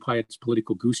called Barry Pyatt's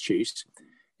Political Goose Chase.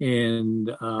 And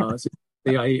I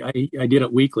did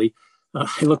it weekly. I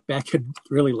look back and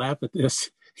really laugh at this.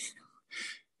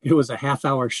 It was a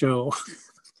half-hour show.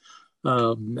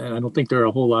 And I don't think there are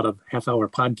a whole lot of half-hour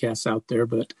podcasts out there,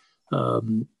 but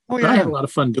but I had a lot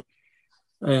of fun doing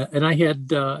it. And I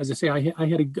had, as I say, I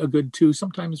had a good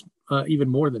sometimes even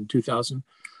more than 2,000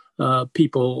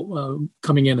 people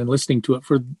coming in and listening to it.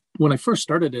 For when I first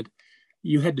started it,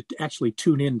 you had to actually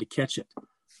tune in to catch it.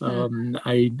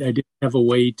 I didn't have a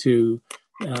way to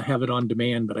have it on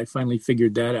demand, but I finally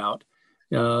figured that out.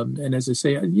 And as I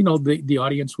say, the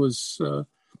audience was,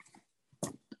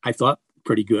 I thought,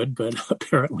 pretty good, but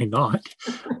apparently not.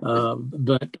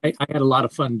 But I had a lot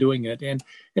of fun doing it, and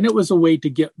it was a way to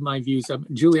get my views.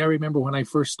 Julie, I remember when I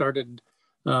first started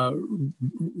commenting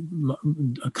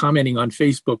on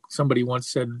Facebook, somebody once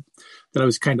said that I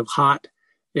was kind of hot,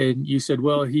 and you said,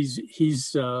 "Well, he's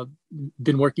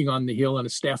been working on the Hill in a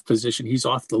staff position. He's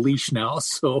off the leash now,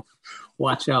 so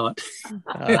watch out."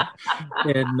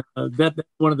 And that's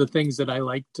one of the things that I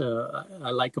like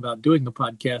about doing the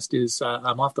podcast is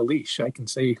I'm off the leash. I can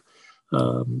say,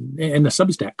 and the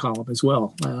Substack column as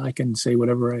well. I can say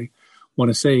whatever I want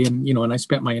to say, and I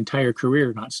spent my entire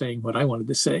career not saying what I wanted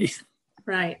to say.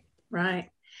 Right.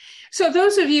 So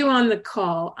those of you on the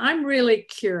call, I'm really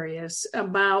curious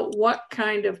about what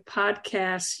kind of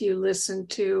podcasts you listen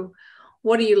to.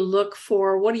 What do you look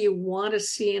for? What do you want to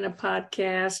see in a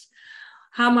podcast?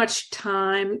 How much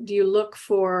time do you look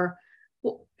for?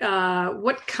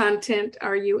 What content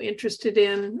are you interested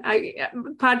in?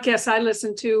 Podcasts I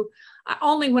listen to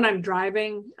only when I'm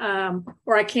driving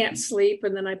or I can't sleep,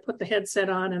 and then I put the headset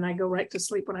on and I go right to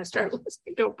sleep when I start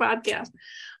listening to a podcast.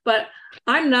 But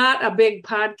I'm not a big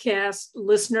podcast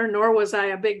listener, nor was I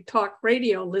a big talk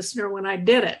radio listener when I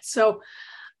did it. So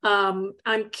I'm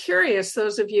curious,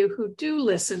 those of you who do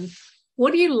listen,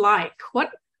 what do you like?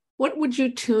 What would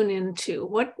you tune into?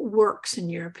 What works in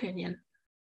your opinion?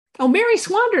 Oh, Mary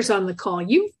Swander's on the call.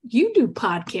 You do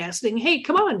podcasting. Hey,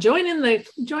 come on, join in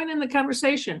the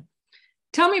conversation.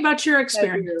 Tell me about your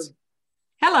experience.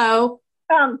 Hello.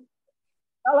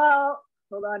 Hello.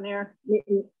 Hold on here.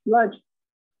 Lunch.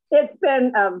 It's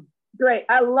been great.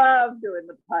 I love doing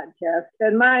the podcast,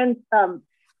 and mine's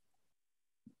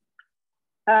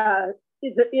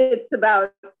it's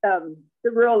about the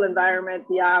rural environment,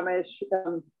 the Amish,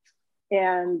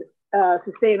 and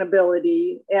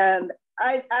sustainability. And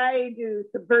I do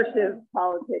subversive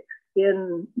politics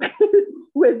in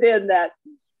within that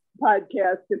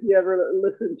podcast. If you ever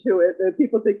listen to it, and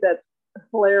people think that's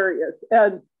hilarious.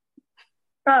 And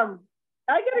I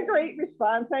get a great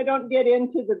response. I don't get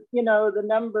into the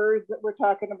numbers that we're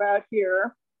talking about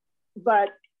here, but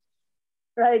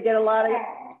I get a lot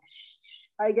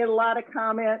of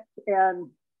comments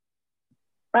and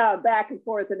back and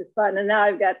forth, and it's fun. And now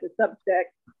I've got the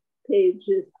Substack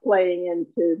pages playing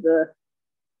into the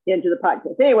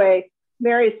podcast. Anyway,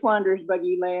 Mary Swander's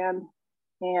Buggy Land,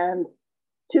 and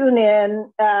tune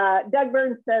in. Doug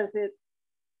Burns says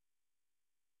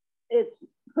it's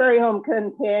Prairie Home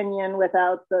Companion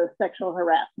without the sexual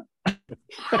harassment.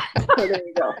 So there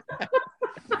you go.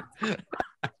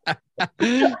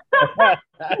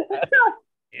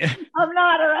 I'm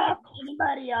not harassing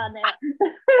anybody on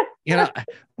that.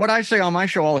 What I say on my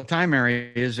show all the time,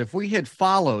 Mary, is if we had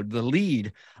followed the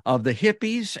lead of the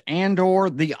hippies and or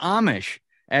the Amish,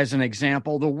 as an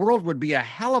example, the world would be a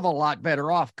hell of a lot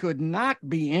better off, could not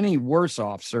be any worse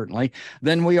off, certainly,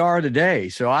 than we are today.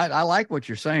 So I like what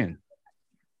you're saying.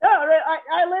 Oh,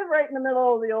 I live right in the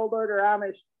middle of the old order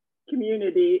Amish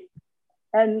community,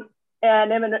 and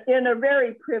I'm in a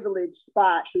very privileged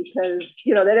spot because,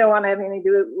 they don't want to have anything to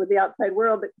do with the outside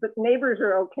world, but neighbors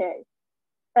are okay.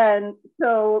 And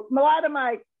so a lot of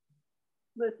my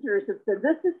listeners have said,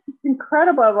 this is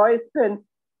incredible. I've always been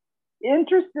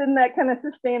interested in that kind of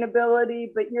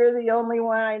sustainability, but you're the only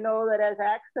one I know that has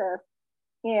access,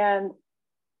 and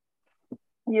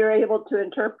you're able to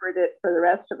interpret it for the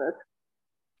rest of us.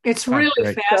 It's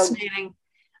really fascinating.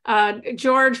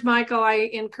 George, Michael, I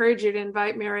encourage you to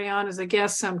invite Mary on as a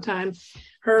guest sometime.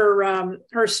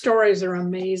 Her stories are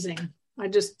amazing. I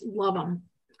just love them.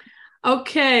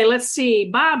 Okay, let's see.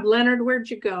 Bob Leonard, where'd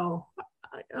you go?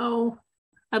 Oh,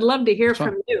 I'd love to hear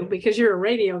from you because you're a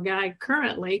radio guy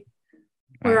currently.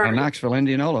 In Knoxville,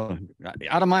 Indianola,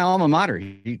 out of my alma mater.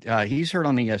 He's heard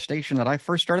on the station that I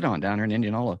first started on down here in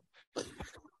Indianola.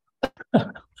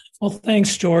 Well,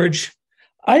 thanks, George.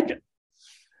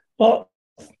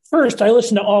 First, I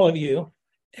listen to all of you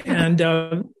and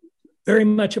very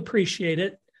much appreciate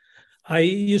it. I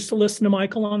used to listen to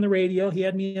Michael on the radio. He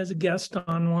had me as a guest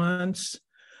on once.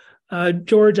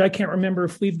 George, I can't remember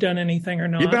if we've done anything or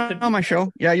not. You've been on my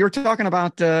show. Yeah, you were talking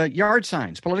about yard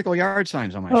signs, political yard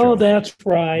signs on my show. Oh, that's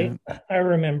right. Yeah. I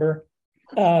remember.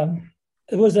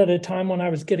 It was at a time when I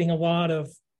was getting a lot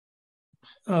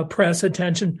of press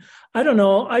attention. I don't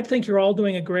know. I think you're all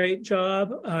doing a great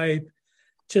job. I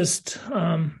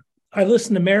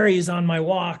listen to Mary's on my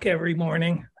walk every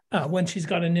morning when she's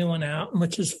got a new one out,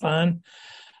 which is fun.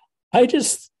 I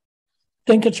just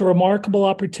think it's a remarkable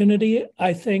opportunity.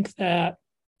 I think that,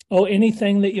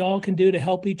 anything that y'all can do to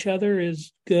help each other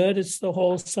is good. It's the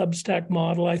whole Substack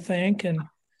model, I think. And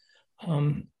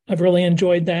I've really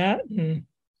enjoyed that. And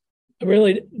I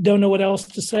really don't know what else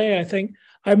to say. I think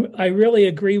I really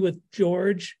agree with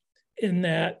George in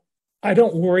that I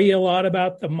don't worry a lot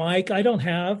about the mic. I don't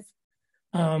have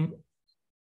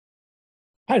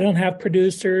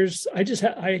producers. I just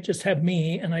have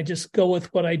me, and I just go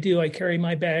with what I do. I carry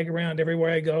my bag around everywhere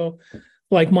I go,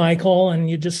 like Michael, and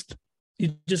you just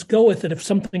go with it. If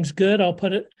something's good, I'll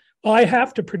put it. Well, I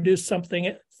have to produce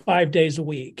something 5 days a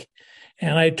week,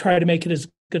 and I try to make it as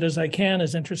good as I can,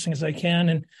 as interesting as I can.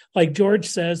 And like George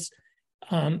says,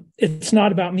 it's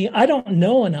not about me. I don't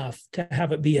know enough to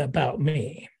have it be about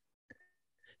me.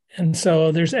 And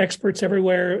so there's experts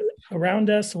everywhere around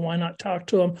us. So why not talk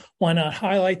to them? Why not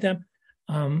highlight them?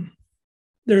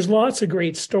 There's lots of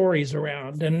great stories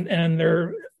around, and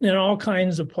they're in all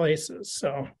kinds of places.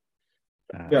 So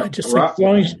I just think,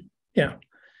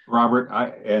 Robert,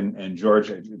 and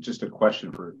George, just a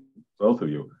question for both of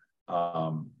you.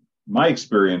 My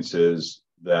experience is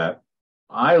that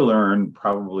I learn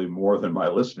probably more than my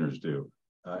listeners do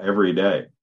every day.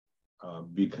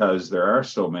 Because there are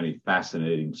so many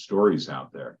fascinating stories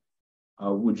out there.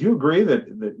 Would you agree that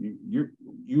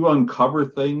you uncover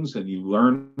things and you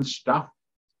learn stuff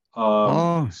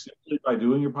simply by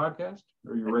doing your podcast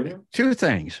or your radio? Two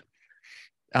things.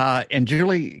 And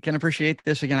Julie can appreciate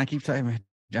this. Again, I keep saying,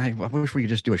 I wish we could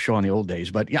just do a show on the old days,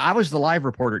 but yeah, I was the live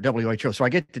reporter at WHO, so I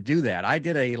get to do that. I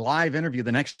did a live interview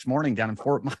the next morning down in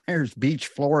Fort Myers Beach,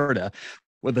 Florida,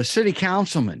 with a city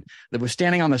councilman that was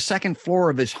standing on the second floor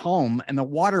of his home, and the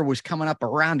water was coming up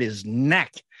around his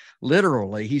neck.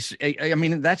 Literally,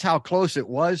 that's how close it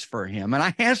was for him. And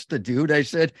I asked the dude, I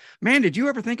said, man, did you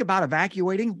ever think about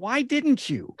evacuating? Why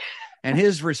didn't you? And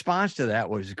his response to that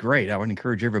was great. I would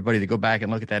encourage everybody to go back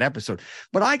and look at that episode.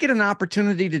 But I get an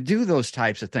opportunity to do those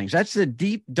types of things. That's the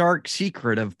deep, dark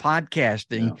secret of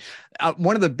podcasting. Yeah.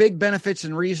 One of the big benefits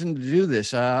and reason to do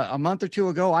this, a month or two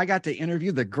ago, I got to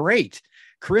interview the great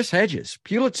Chris Hedges,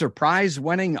 Pulitzer Prize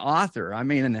winning author. I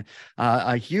mean,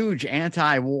 a huge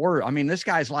anti-war. I mean, this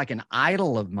guy's like an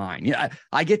idol of mine. Yeah,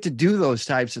 I get to do those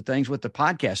types of things with the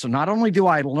podcast. So not only do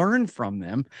I learn from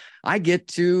them, I get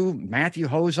to Matthew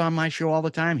Ho's on my show all the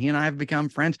time. He and I have become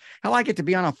friends. Hell, I get to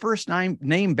be on a first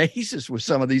name basis with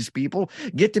some of these people,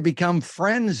 get to become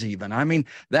friends even. I mean,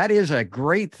 that is a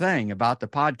great thing about the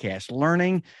podcast,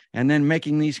 learning and then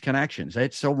making these connections.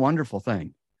 It's a wonderful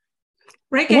thing.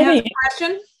 Rika has a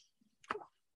question.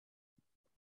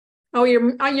 Oh,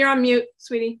 you're on mute,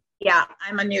 sweetie. Yeah,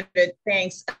 I'm unmuted.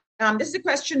 Thanks. This is a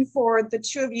question for the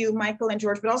two of you, Michael and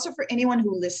George, but also for anyone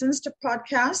who listens to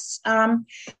podcasts.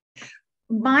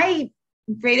 My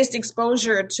greatest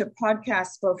exposure to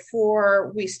podcasts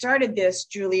before we started this,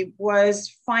 Julie,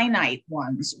 was finite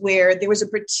ones, where there was a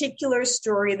particular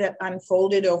story that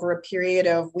unfolded over a period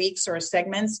of weeks or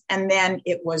segments, and then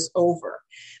it was over.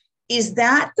 Is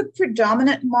that the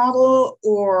predominant model,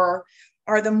 or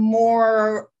are the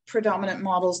more predominant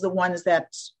models the ones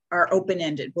that are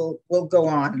open-ended, will go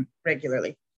on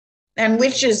regularly? And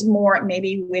which is more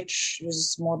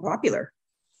popular?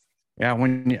 Yeah,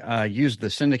 when you use the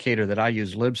syndicator that I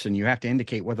use, Libsyn, you have to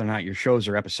indicate whether or not your shows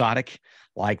are episodic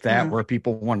like that, where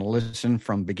people want to listen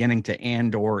from beginning to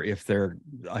end, or if they're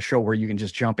a show where you can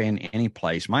just jump in any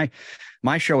place.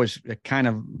 My show is kind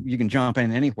of, you can jump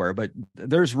in anywhere, but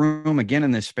there's room again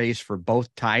in this space for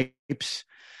both types.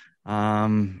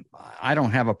 I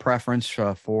don't have a preference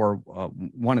for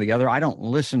one or the other. I don't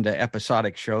listen to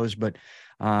episodic shows, but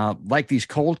like these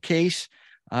cold case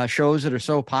shows that are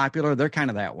so popular, they're kind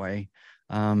of that way.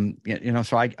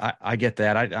 So I get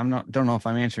that. Don't know if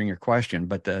I'm answering your question,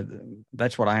 but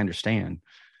that's what I understand.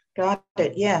 Got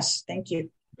it. Yes. Thank you.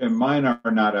 And mine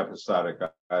are not episodic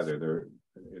either.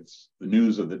 It's the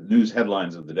news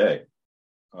headlines of the day,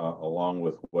 along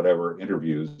with whatever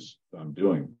interviews I'm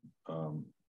doing.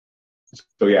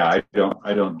 So yeah,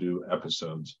 I don't do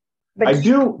episodes. But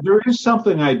there is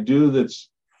something I do that's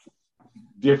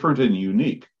different and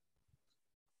unique.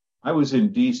 I was in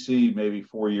DC maybe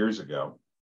 4 years ago,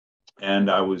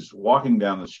 and I was walking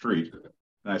down the street,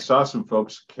 and I saw some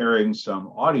folks carrying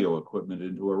some audio equipment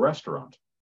into a restaurant.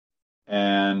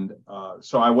 And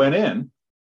so I went in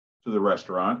to the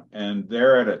restaurant, and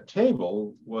there at a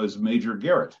table was Major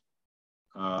Garrett.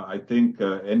 I think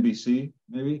NBC,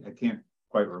 maybe, I can't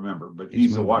quite remember, but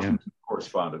he's a Washington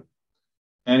correspondent.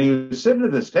 And he was sitting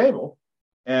at this table,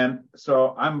 and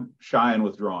so I'm shy and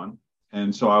withdrawn.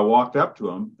 And so I walked up to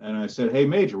him and I said, "Hey,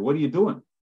 Major, what are you doing?"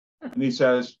 And he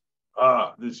says,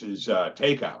 "This is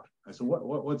takeout." I said,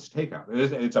 "What's takeout?"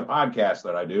 It's a podcast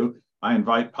that I do. I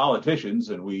invite politicians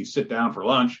and we sit down for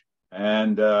lunch,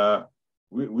 and I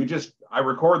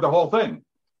record the whole thing,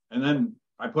 and then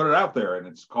I put it out there, and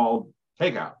it's called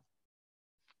Takeout.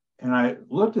 And I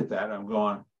looked at that and I'm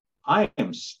going, I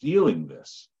am stealing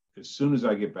this as soon as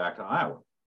I get back to Iowa.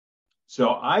 So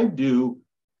I do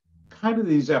kind of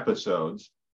these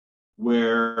episodes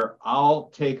where I'll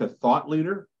take a thought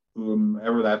leader,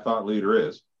 whomever that thought leader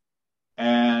is,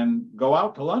 and go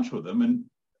out to lunch with them and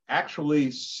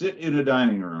actually sit in a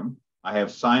dining room. I have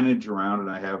signage around, and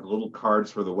I have little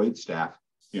cards for the wait staff.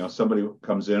 Somebody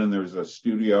comes in and there's a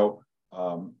studio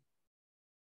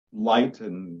light,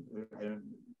 and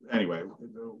anyway,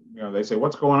 they say,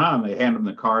 "What's going on?" They hand them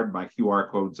the card. My QR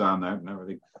code's on that and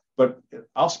everything. But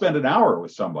I'll spend an hour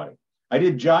with somebody. I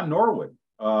did John Norwood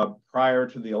prior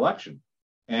to the election,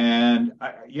 and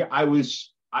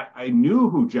I knew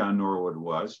who John Norwood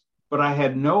was, but I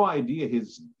had no idea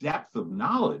his depth of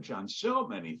knowledge on so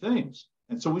many things.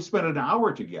 And so we spent an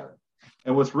hour together.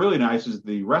 And what's really nice is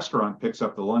the restaurant picks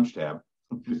up the lunch tab,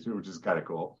 which is kind of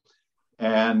cool.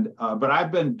 And but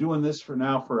I've been doing this and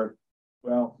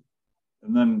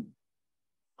then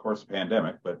of course the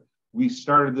pandemic, but we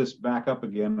started this back up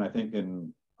again, I think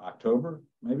in October,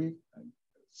 maybe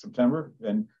September.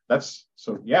 And that's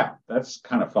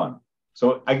kind of fun.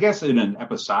 So I guess in an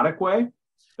episodic way,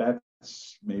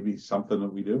 that's maybe something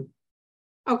that we do.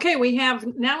 Okay, we have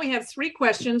 3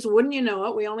 questions. Wouldn't you know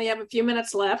it? We only have a few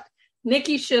minutes left.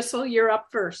 Nikki Schissel, you're up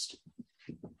first.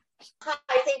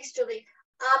 Hi, thanks, Julie.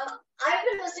 I've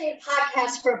been listening to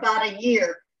podcasts for about a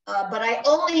year, but I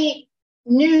only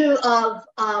knew of,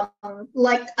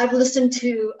 I've listened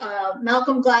to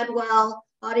Malcolm Gladwell,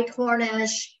 Audie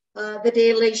Cornish, The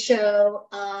Daily Show.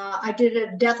 I did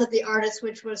a Death of the Artist,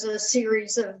 which was a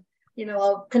series of,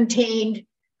 contained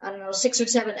I don't know, 6 or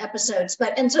 7 episodes.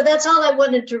 And so that's all I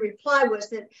wanted to reply was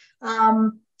that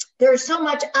there's so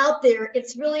much out there.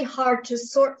 It's really hard to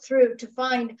sort through to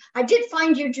find. I did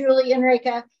find you, Julie and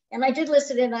Reka, and I did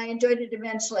listen and I enjoyed it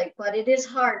immensely, but it is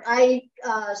hard. I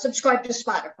subscribe to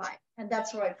Spotify, and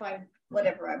that's where I find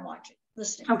whatever I'm watching,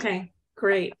 listening. Okay,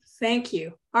 great. Thank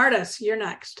you. Artis, you're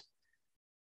next.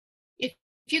 If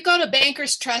you go to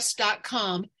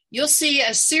bankerstrust.com, you'll see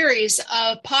a series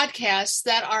of podcasts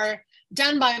that are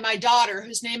done by my daughter,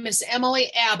 whose name is Emily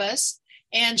Abbas,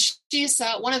 and she's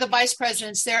one of the vice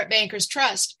presidents there at Bankers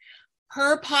Trust.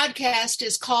 Her podcast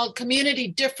is called Community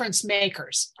Difference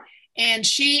Makers, and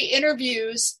she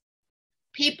interviews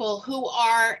people who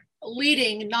are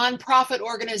leading nonprofit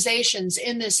organizations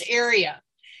in this area.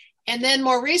 And then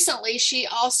more recently, she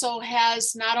also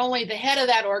has not only the head of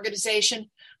that organization,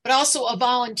 but also a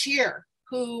volunteer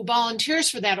who volunteers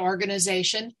for that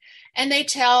organization. And they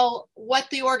tell what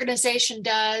the organization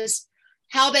does,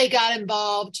 how they got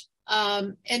involved.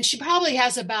 And she probably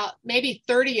has about maybe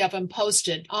 30 of them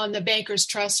posted on the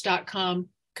bankerstrust.com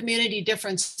Community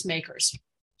Difference Makers.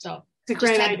 So it's a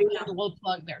great idea. A little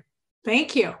plug there.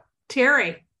 Thank you.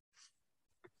 Terry.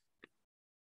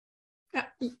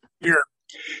 Here.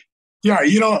 Yeah,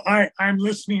 you know, I'm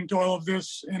listening to all of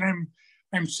this, and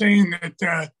I'm saying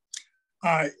that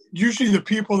usually the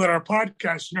people that are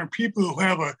podcasting are people who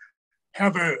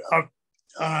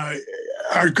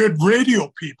are good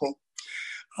radio people.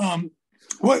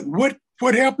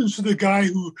 What happens to the guy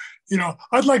who, you know,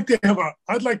 I'd like to have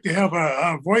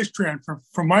a voice transfer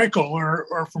from Michael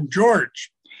or from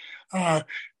George,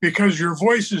 because your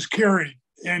voice is carried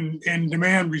and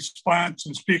demand response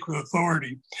and speak with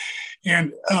authority.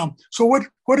 And so what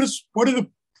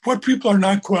people are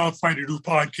not qualified to do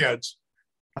podcasts?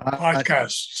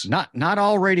 Not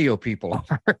all radio people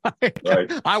are.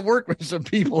 Right. I work with some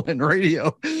people in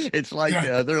radio. It's like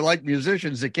they're like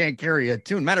musicians that can't carry a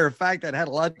tune. Matter of fact, that had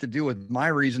a lot to do with my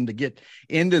reason to get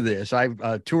into this.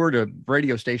 I toured a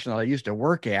radio station that I used to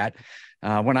work at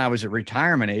when I was at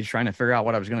retirement age, trying to figure out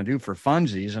what I was going to do for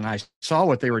funsies. And I saw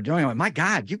what they were doing. I went, my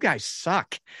God, you guys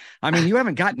suck. I mean, you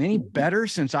haven't gotten any better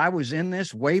since I was in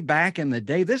this way back in the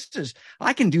day.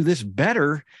 I can do this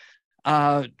better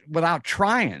without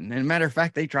trying. And matter of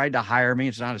fact, they tried to hire me.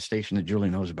 It's not a station that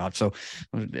Julie knows about. So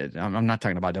I'm not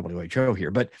talking about WHO here,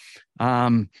 but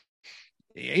radio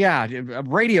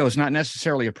is not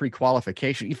necessarily a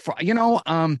pre-qualification. You know,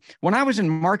 when I was in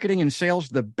marketing and sales,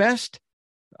 the best,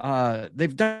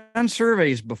 they've done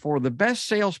surveys before, the best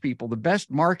salespeople, the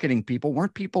best marketing people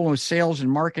weren't people with sales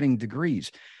and marketing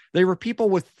degrees. They were people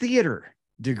with theater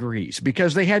degrees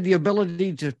because they had the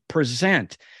ability to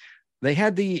present. They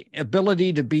had the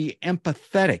ability to be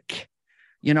empathetic,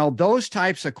 you know, those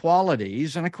types of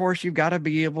qualities. And of course, you've got to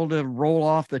be able to roll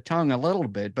off the tongue a little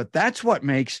bit, but that's what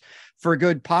makes for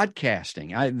good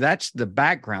podcasting. That's the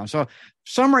background. So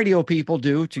some radio people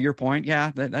do, to your point.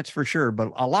 Yeah, that's for sure.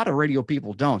 But a lot of radio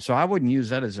people don't. So I wouldn't use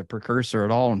that as a precursor at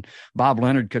all. And Bob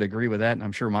Leonard could agree with that. And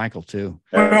I'm sure Michael too.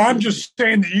 Well, I'm just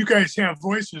saying that you guys have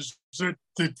voices that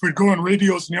would go on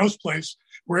radios in the place,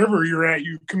 wherever you're at,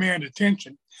 you command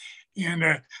attention. And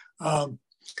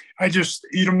I just,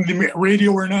 you know,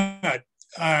 radio or not,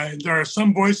 there are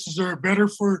some voices that are better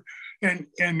for and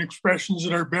expressions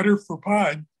that are better for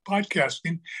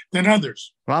podcasting than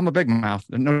others. Well, I'm a big mouth,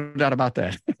 no doubt about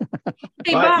that.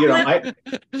 Hey, but, you know,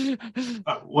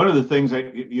 one of the things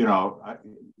that, you know,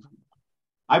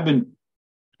 I've been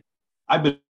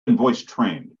voice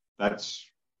trained. That's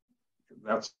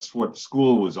what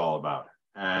school was all about.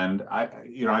 And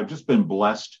I've just been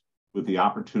blessed with the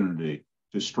opportunity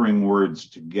to string words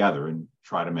together and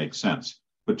try to make sense.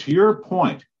 But to your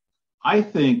point, I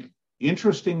think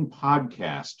interesting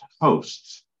podcast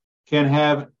hosts can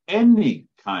have any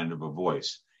kind of a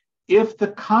voice if the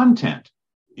content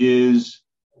is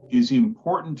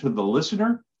important to the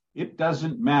listener. It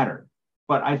doesn't matter.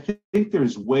 But I think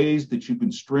there's ways that you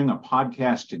can string a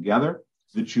podcast together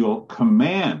that you'll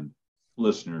command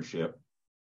listenership,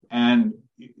 and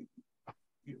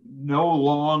no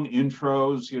long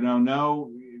intros, you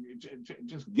know,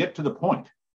 just get to the point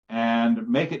and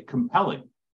make it compelling.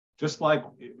 Just like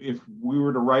if we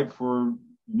were to write for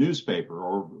newspaper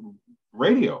or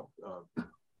radio,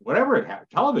 whatever it has,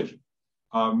 television,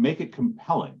 make it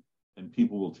compelling and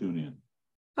people will tune in.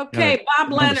 Okay,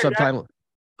 Bob Leonard. Subtitle.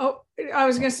 I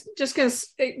was just going to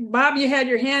say, Bob, you had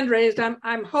your hand raised.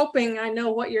 I'm hoping I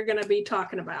know what you're going to be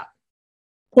talking about.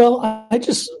 Well, I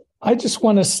just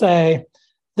want to say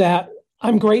that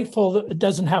I'm grateful that it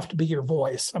doesn't have to be your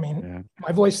voice. I mean,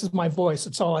 My voice is my voice.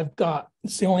 It's all I've got.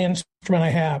 It's the only instrument I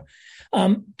have.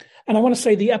 And I want to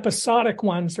say the episodic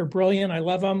ones are brilliant. I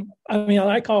love them. I mean, I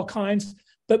like all kinds,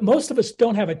 but most of us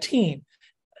don't have a team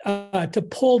to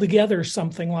pull together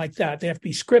something like that. They have to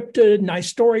be scripted, nice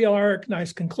story arc,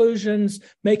 nice conclusions,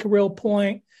 make a real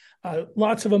point,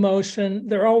 lots of emotion.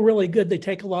 They're all really good. They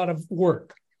take a lot of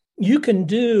work. You can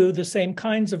do the same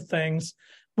kinds of things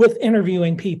with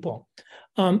interviewing people.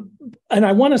 And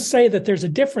I want to say that there's a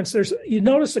difference. You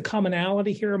notice a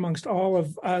commonality here amongst all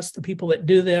of us, the people that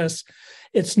do this.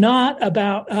 It's not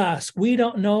about us. We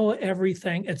don't know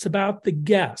everything. It's about the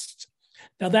guests.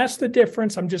 Now, that's the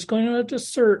difference. I'm just going to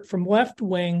assert from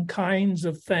left-wing kinds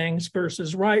of things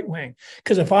versus right-wing.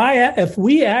 Because if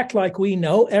we act like we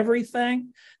know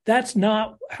everything, that's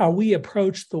not how we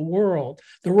approach the world.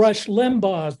 The Rush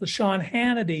Limbaughs, the Sean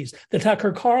Hannitys, the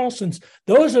Tucker Carlsons,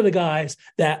 those are the guys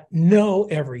that know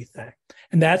everything.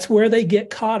 And that's where they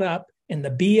get caught up in the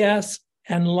BS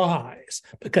and lies,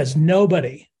 because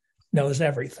nobody knows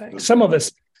everything. Some of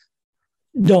us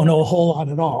don't know a whole lot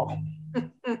at all.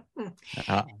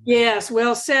 Yes,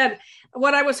 well said.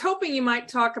 What I was hoping you might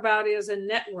talk about is a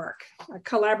network, a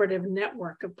collaborative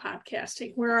network of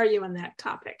podcasting. Where are you on that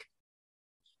topic?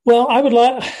 Well, I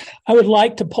would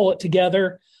like to pull it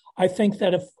together. I think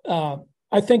that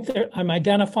I'm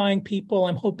identifying people.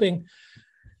 I'm hoping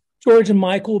George and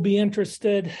Mike will be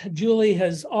interested.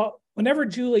 Whenever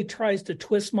Julie tries to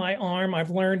twist my arm, I've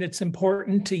learned it's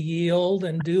important to yield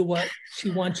and do what she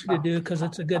wants you to do because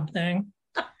it's a good thing.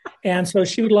 And so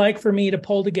she would like for me to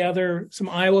pull together some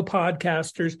Iowa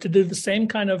podcasters to do the same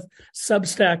kind of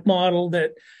Substack model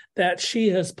that she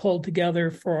has pulled together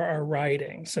for our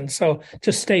writings. And so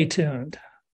just stay tuned.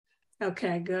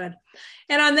 Okay, good.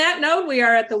 And on that note, we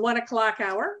are at the 1 o'clock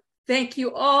hour. Thank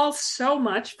you all so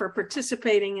much for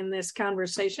participating in this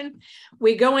conversation.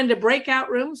 We go into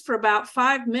breakout rooms for about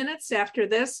 5 minutes after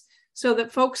this so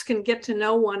that folks can get to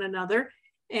know one another.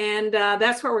 And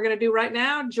that's what we're going to do right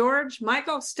now. George,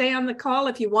 Michael, stay on the call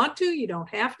if you want to. You don't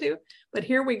have to. But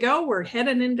here we go. We're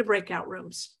heading into breakout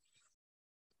rooms.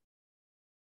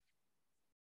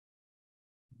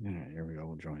 All right, here we go.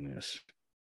 We'll join this.